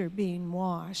whose feet are being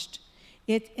washed.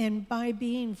 And by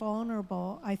being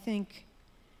vulnerable, I think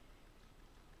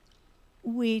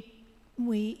we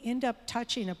end up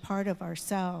touching a part of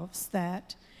ourselves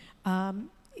that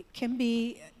it can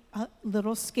be a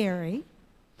little scary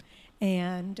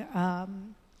and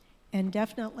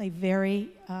definitely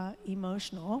very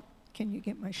emotional. Can you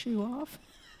get my shoe off?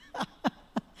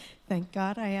 Thank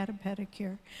God I had a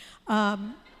pedicure.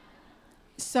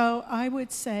 So I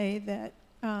would say that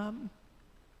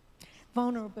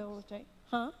vulnerability,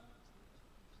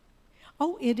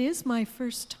 Oh, it is my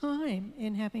first time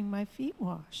in having my feet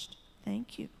washed.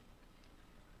 Thank you.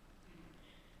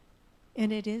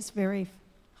 And it is very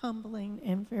humbling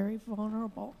and very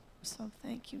vulnerable. So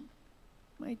thank you,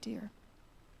 my dear.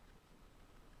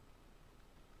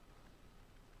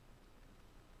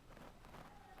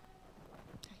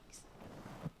 Thanks.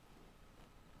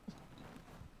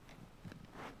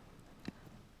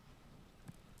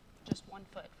 Just 1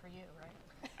 foot for you, right?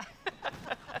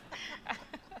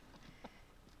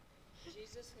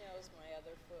 Jesus knows my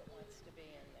other foot wants to be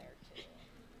in there too.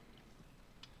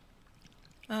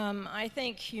 I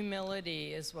think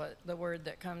humility is what the word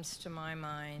that comes to my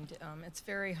mind. It's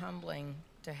very humbling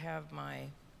to have my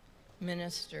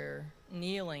minister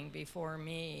kneeling before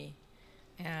me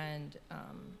and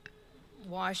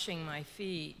washing my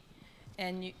feet.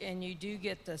 And you do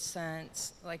get the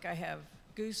sense, like I have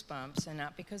goosebumps, and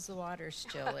not because the water's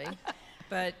chilly,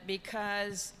 but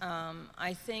because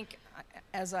I think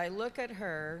as I look at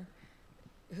her,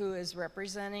 who is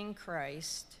representing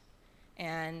Christ,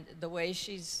 and the way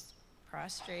she's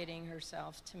prostrating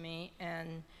herself to me,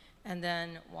 and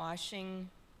then washing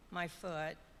my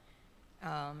foot,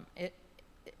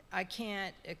 I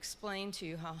can't explain to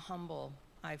you how humble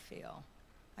I feel.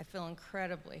 I feel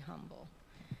incredibly humble.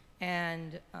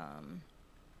 And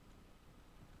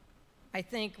I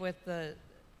think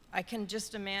I can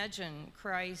just imagine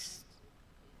Christ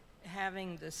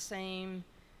having the same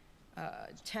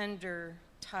tender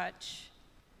touch.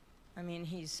 I mean,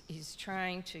 he's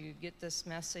trying to get this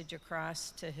message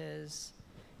across to his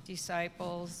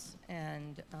disciples,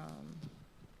 and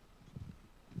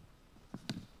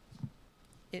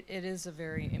it is a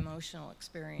very emotional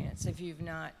experience. If you've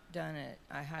not done it,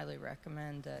 I highly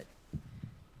recommend that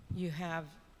you have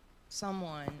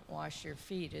someone wash your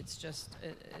feet. It's just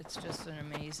an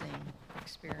amazing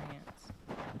experience.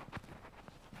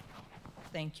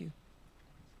 Thank you.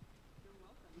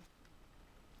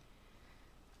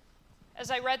 As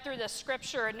I read through this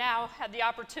scripture and now had the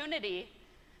opportunity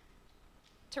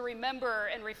to remember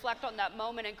and reflect on that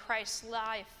moment in Christ's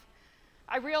life,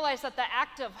 I realized that the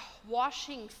act of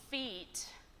washing feet,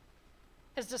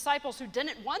 his disciples who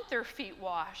didn't want their feet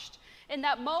washed, in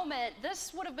that moment,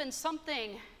 this would have been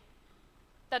something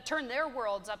that turned their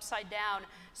worlds upside down,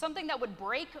 something that would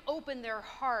break open their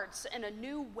hearts in a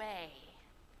new way.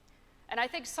 And I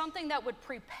think something that would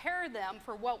prepare them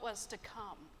for what was to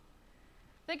come.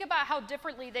 Think about how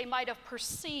differently they might have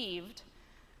perceived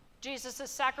Jesus'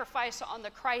 sacrifice on the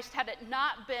Christ had it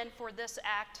not been for this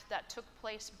act that took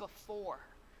place before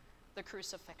the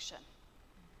crucifixion.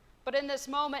 But in this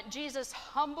moment, Jesus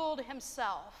humbled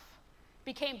himself,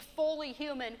 became fully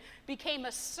human, became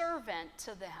a servant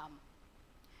to them,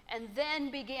 and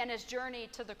then began his journey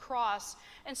to the cross.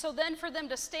 And so then for them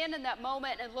to stand in that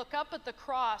moment and look up at the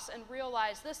cross and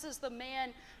realize this is the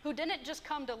man who didn't just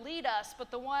come to lead us,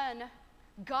 but the one,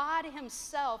 God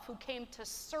himself, who came to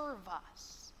serve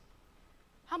us.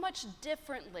 How much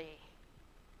differently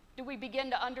do we begin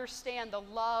to understand the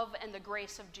love and the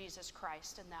grace of Jesus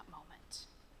Christ in that moment?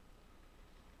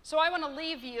 So I want to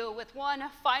leave you with one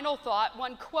final thought,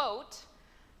 one quote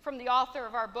from the author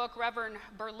of our book, Reverend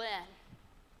Berlin.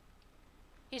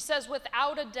 He says,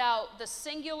 "Without a doubt, the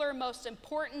singular most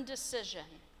important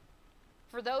decision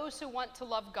for those who want to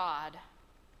love God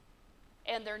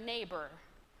and their neighbor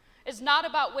is not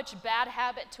about which bad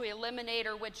habit to eliminate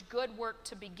or which good work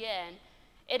to begin.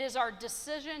 It is our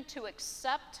decision to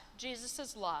accept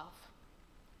Jesus' love,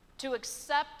 to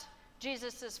accept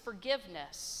Jesus'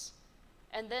 forgiveness,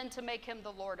 and then to make him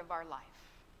the Lord of our life."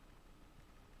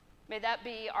 May that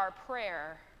be our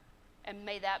prayer, and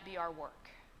may that be our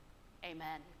work.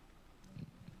 Amen.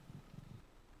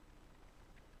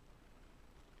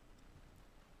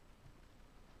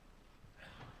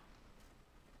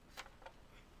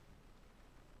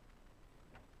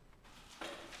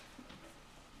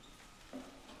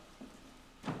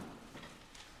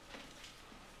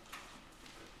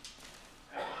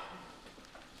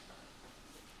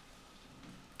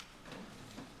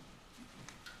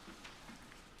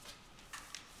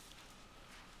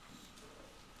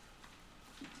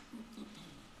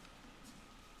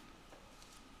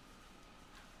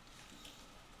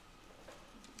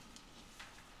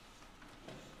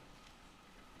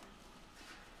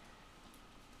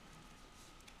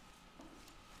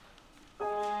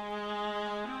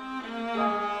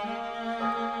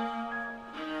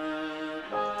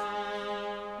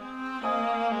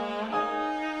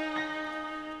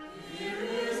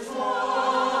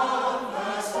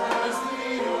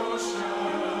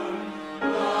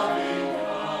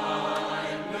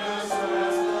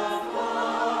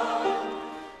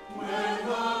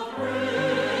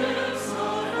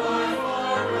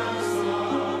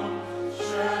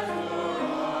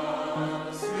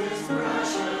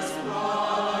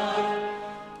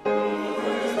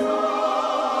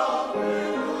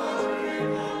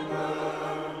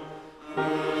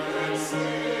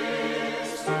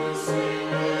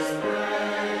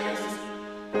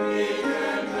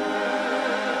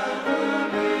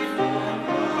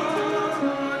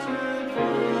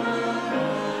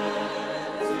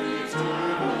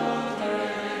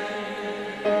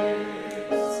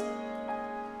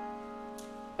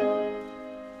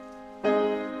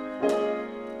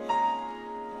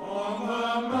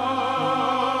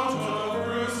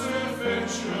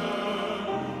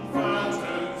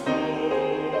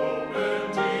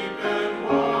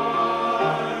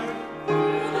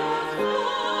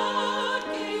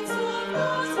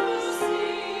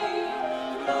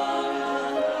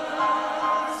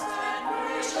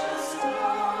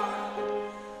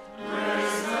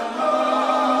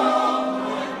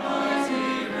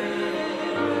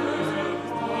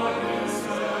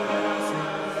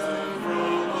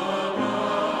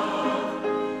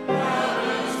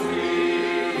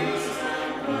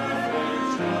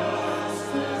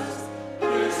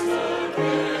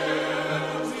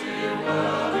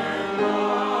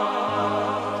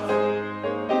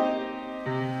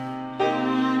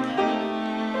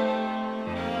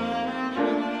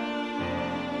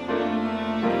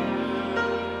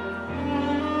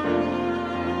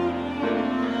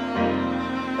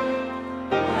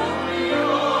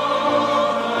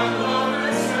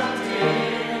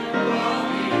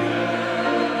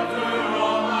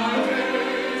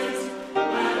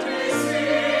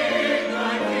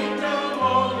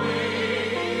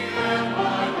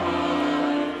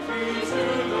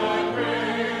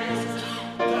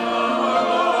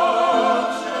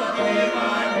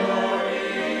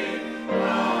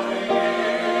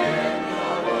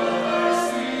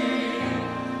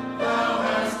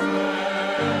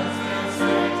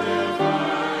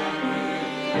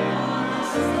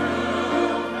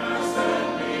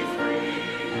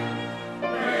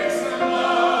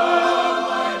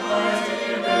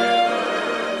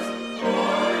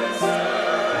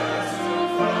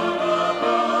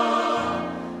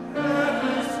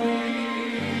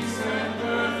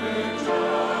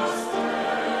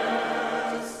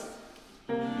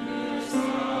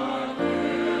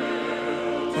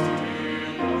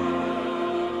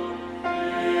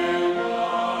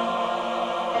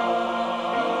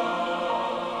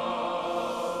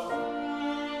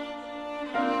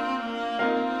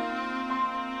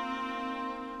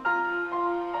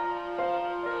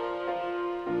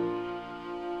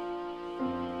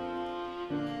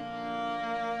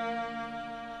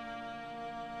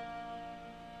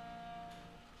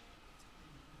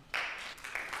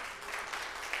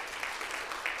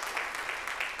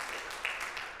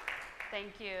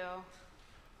 Thank you.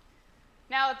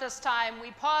 Now at this time,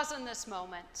 we pause in this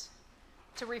moment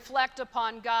to reflect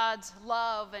upon God's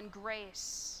love and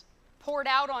grace poured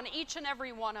out on each and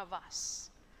every one of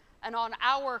us and on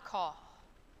our call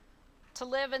to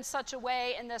live in such a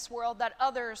way in this world that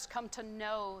others come to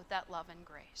know that love and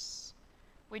grace.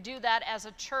 We do that as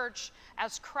a church,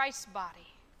 as Christ's body,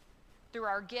 through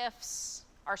our gifts,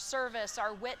 our service,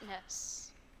 our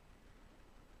witness.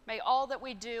 May all that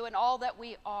we do and all that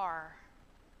we are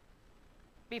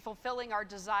be fulfilling our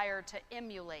desire to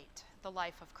emulate the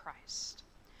life of Christ.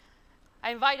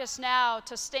 I invite us now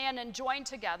to stand and join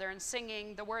together in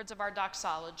singing the words of our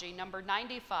doxology, number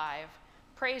 95,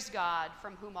 Praise God,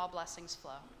 from whom all blessings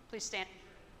flow. Please stand.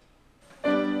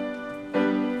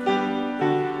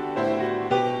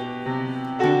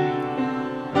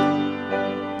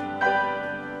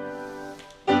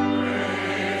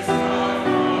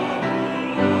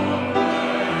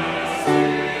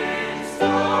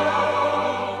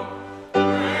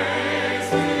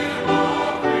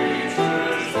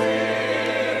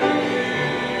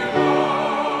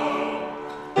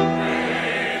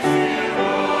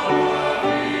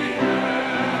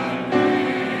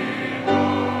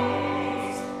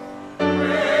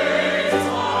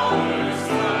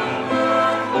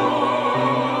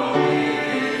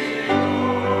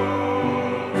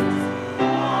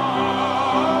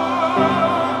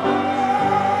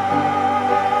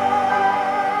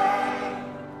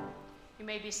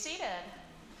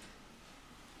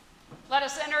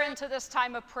 This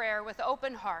time of prayer with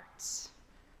open hearts,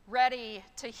 ready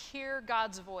to hear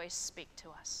God's voice speak to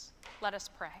us. Let us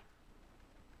pray.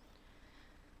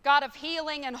 God of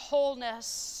healing and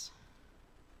wholeness,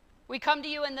 we come to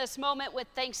you in this moment with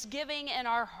thanksgiving in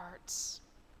our hearts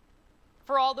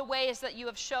for all the ways that you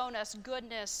have shown us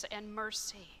goodness and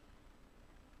mercy.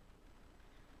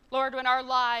 Lord, when our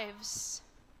lives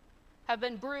have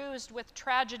been bruised with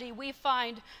tragedy, we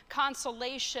find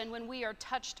consolation when we are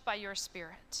touched by your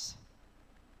Spirit.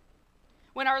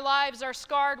 When our lives are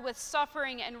scarred with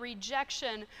suffering and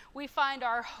rejection, we find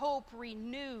our hope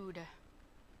renewed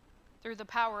through the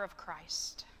power of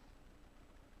Christ.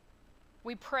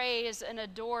 We praise and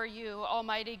adore you,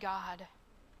 Almighty God,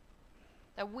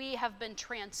 that we have been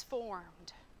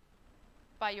transformed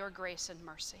by your grace and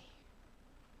mercy.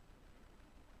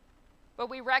 But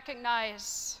we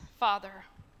recognize, Father,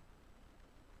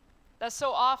 that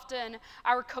so often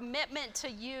our commitment to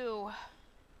you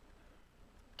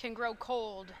can grow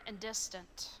cold and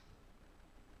distant.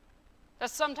 That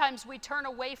sometimes we turn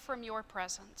away from your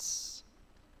presence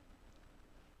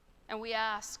and we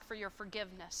ask for your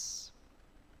forgiveness.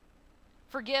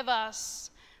 Forgive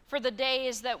us for the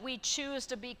days that we choose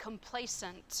to be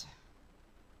complacent.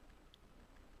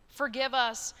 Forgive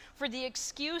us for the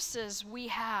excuses we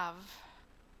have.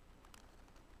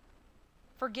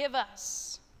 Forgive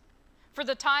us for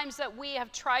the times that we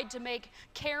have tried to make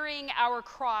carrying our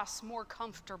cross more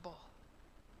comfortable.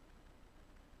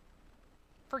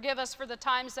 Forgive us for the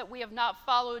times that we have not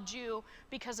followed you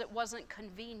because it wasn't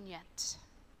convenient.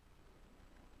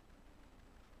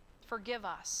 Forgive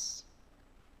us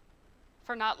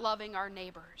for not loving our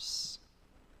neighbors,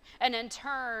 and in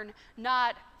turn,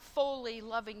 not fully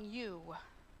loving you.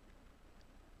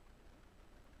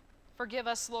 Forgive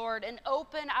us, Lord, and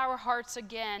open our hearts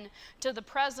again to the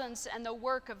presence and the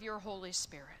work of your Holy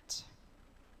Spirit.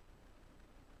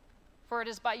 For it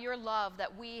is by your love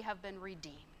that we have been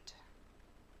redeemed.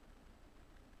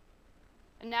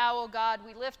 And now, O God,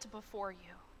 we lift before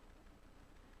you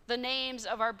the names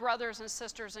of our brothers and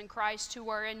sisters in Christ who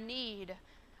are in need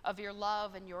of your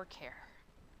love and your care.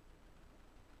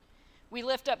 We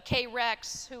lift up Kay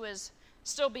Rex, who is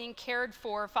still being cared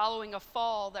for following a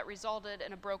fall that resulted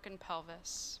in a broken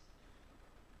pelvis.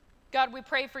 God, we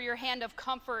pray for your hand of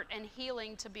comfort and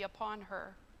healing to be upon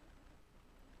her.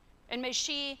 And may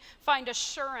she find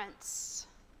assurance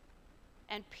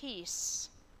and peace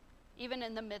even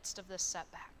in the midst of this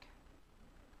setback.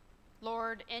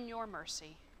 Lord, in your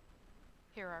mercy,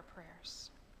 hear our prayers.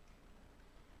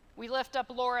 We lift up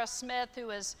Laura Smith, who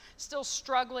is still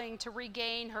struggling to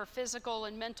regain her physical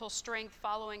and mental strength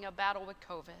following a battle with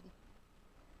COVID.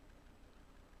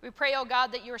 We pray, oh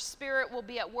God, that your Spirit will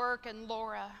be at work in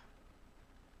Laura.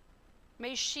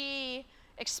 May she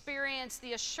experience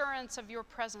the assurance of your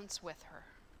presence with her.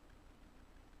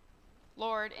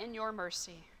 Lord, in your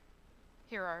mercy,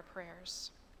 hear our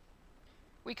prayers.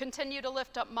 We continue to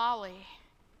lift up Molly.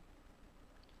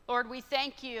 Lord, we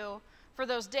thank you for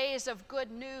those days of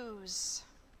good news,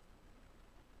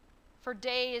 for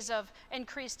days of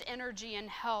increased energy and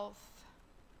health.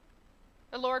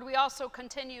 But Lord, we also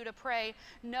continue to pray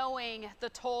knowing the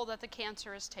toll that the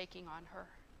cancer is taking on her.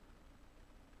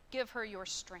 give her your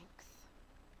strength.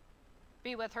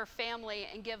 Be with her family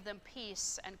and give them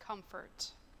peace and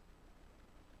comfort.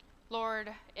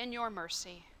 Lord, in your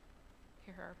mercy,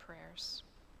 hear our prayers.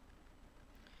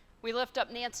 We lift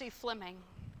up Nancy Fleming.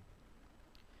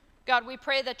 God, we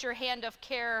pray that your hand of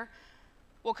care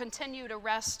will continue to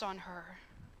rest on her,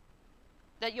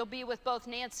 that you'll be with both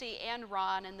Nancy and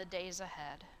Ron in the days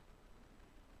ahead.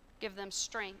 Give them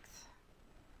strength.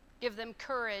 Give them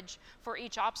courage for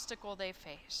each obstacle they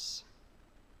face.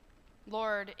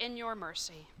 Lord, in your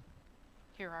mercy,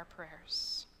 hear our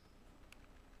prayers.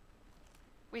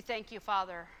 We thank you,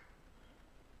 Father,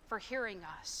 for hearing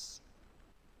us,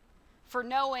 for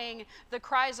knowing the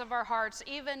cries of our hearts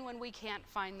even when we can't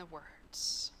find the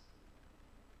words.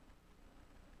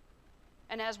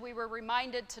 And as we were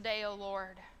reminded today, O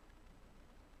Lord,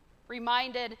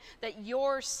 reminded that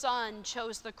your Son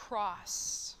chose the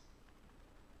cross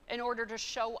in order to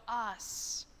show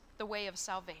us the way of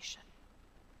salvation.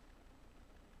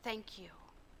 Thank you.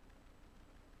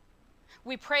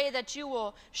 We pray that you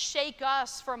will shake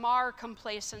us from our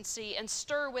complacency and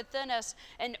stir within us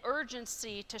an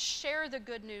urgency to share the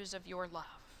good news of your love.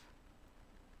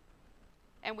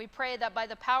 And we pray that by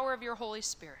the power of your Holy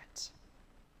Spirit,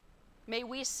 may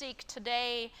we seek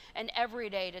today and every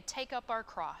day to take up our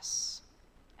cross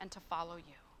and to follow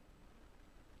you.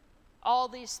 All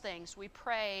these things we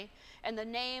pray in the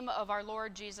name of our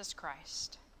Lord Jesus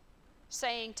Christ,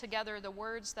 saying together the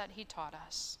words that he taught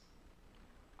us.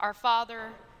 Our Father,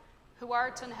 who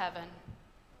art in heaven,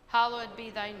 hallowed be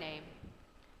thy name.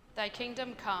 Thy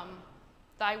kingdom come,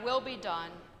 thy will be done,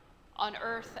 on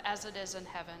earth as it is in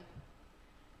heaven.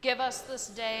 Give us this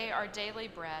day our daily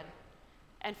bread,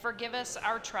 and forgive us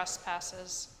our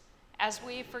trespasses, as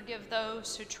we forgive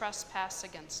those who trespass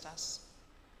against us.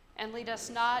 And lead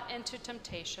us not into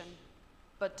temptation,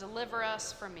 but deliver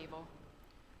us from evil.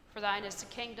 For thine is the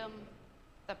kingdom,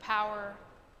 the power,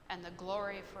 and the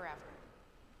glory forever.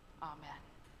 Amen.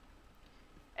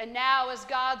 And now, as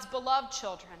God's beloved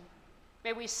children,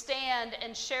 may we stand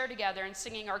and share together in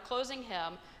singing our closing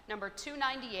hymn, number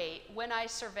 298, When I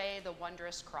Survey the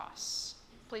Wondrous Cross.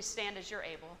 Please stand as you're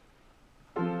able.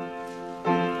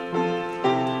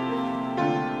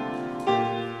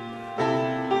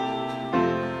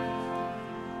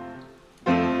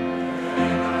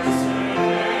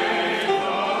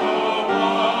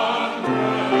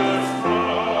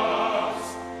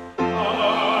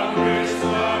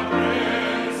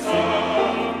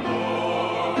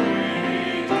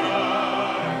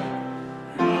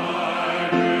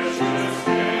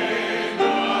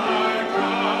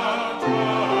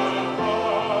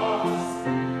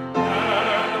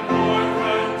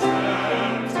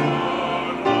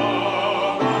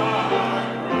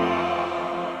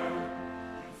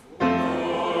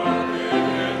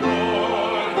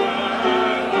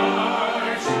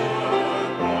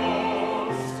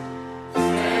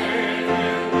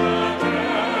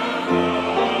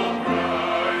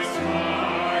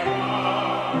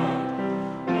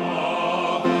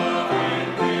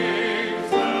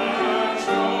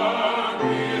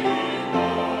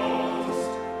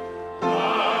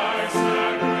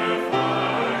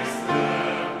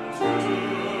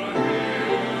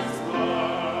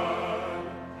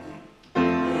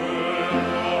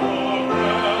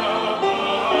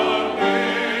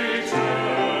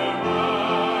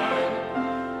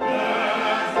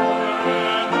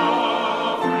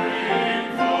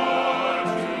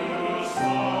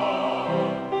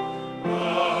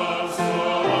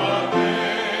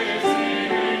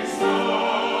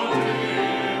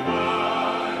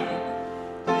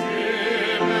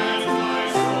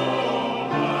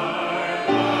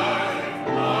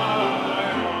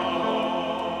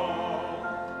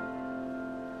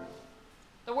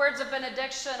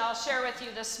 Benediction I'll share with you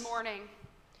this morning,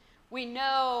 we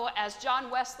know as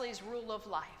John Wesley's rule of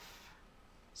life.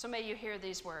 So may you hear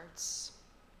these words.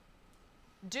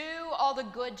 Do all the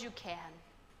good you can,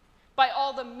 by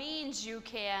all the means you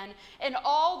can, in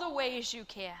all the ways you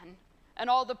can, and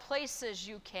all the places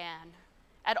you can,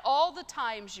 at all the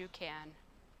times you can,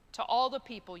 to all the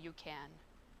people you can,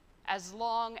 as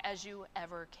long as you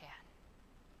ever can.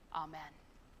 Amen.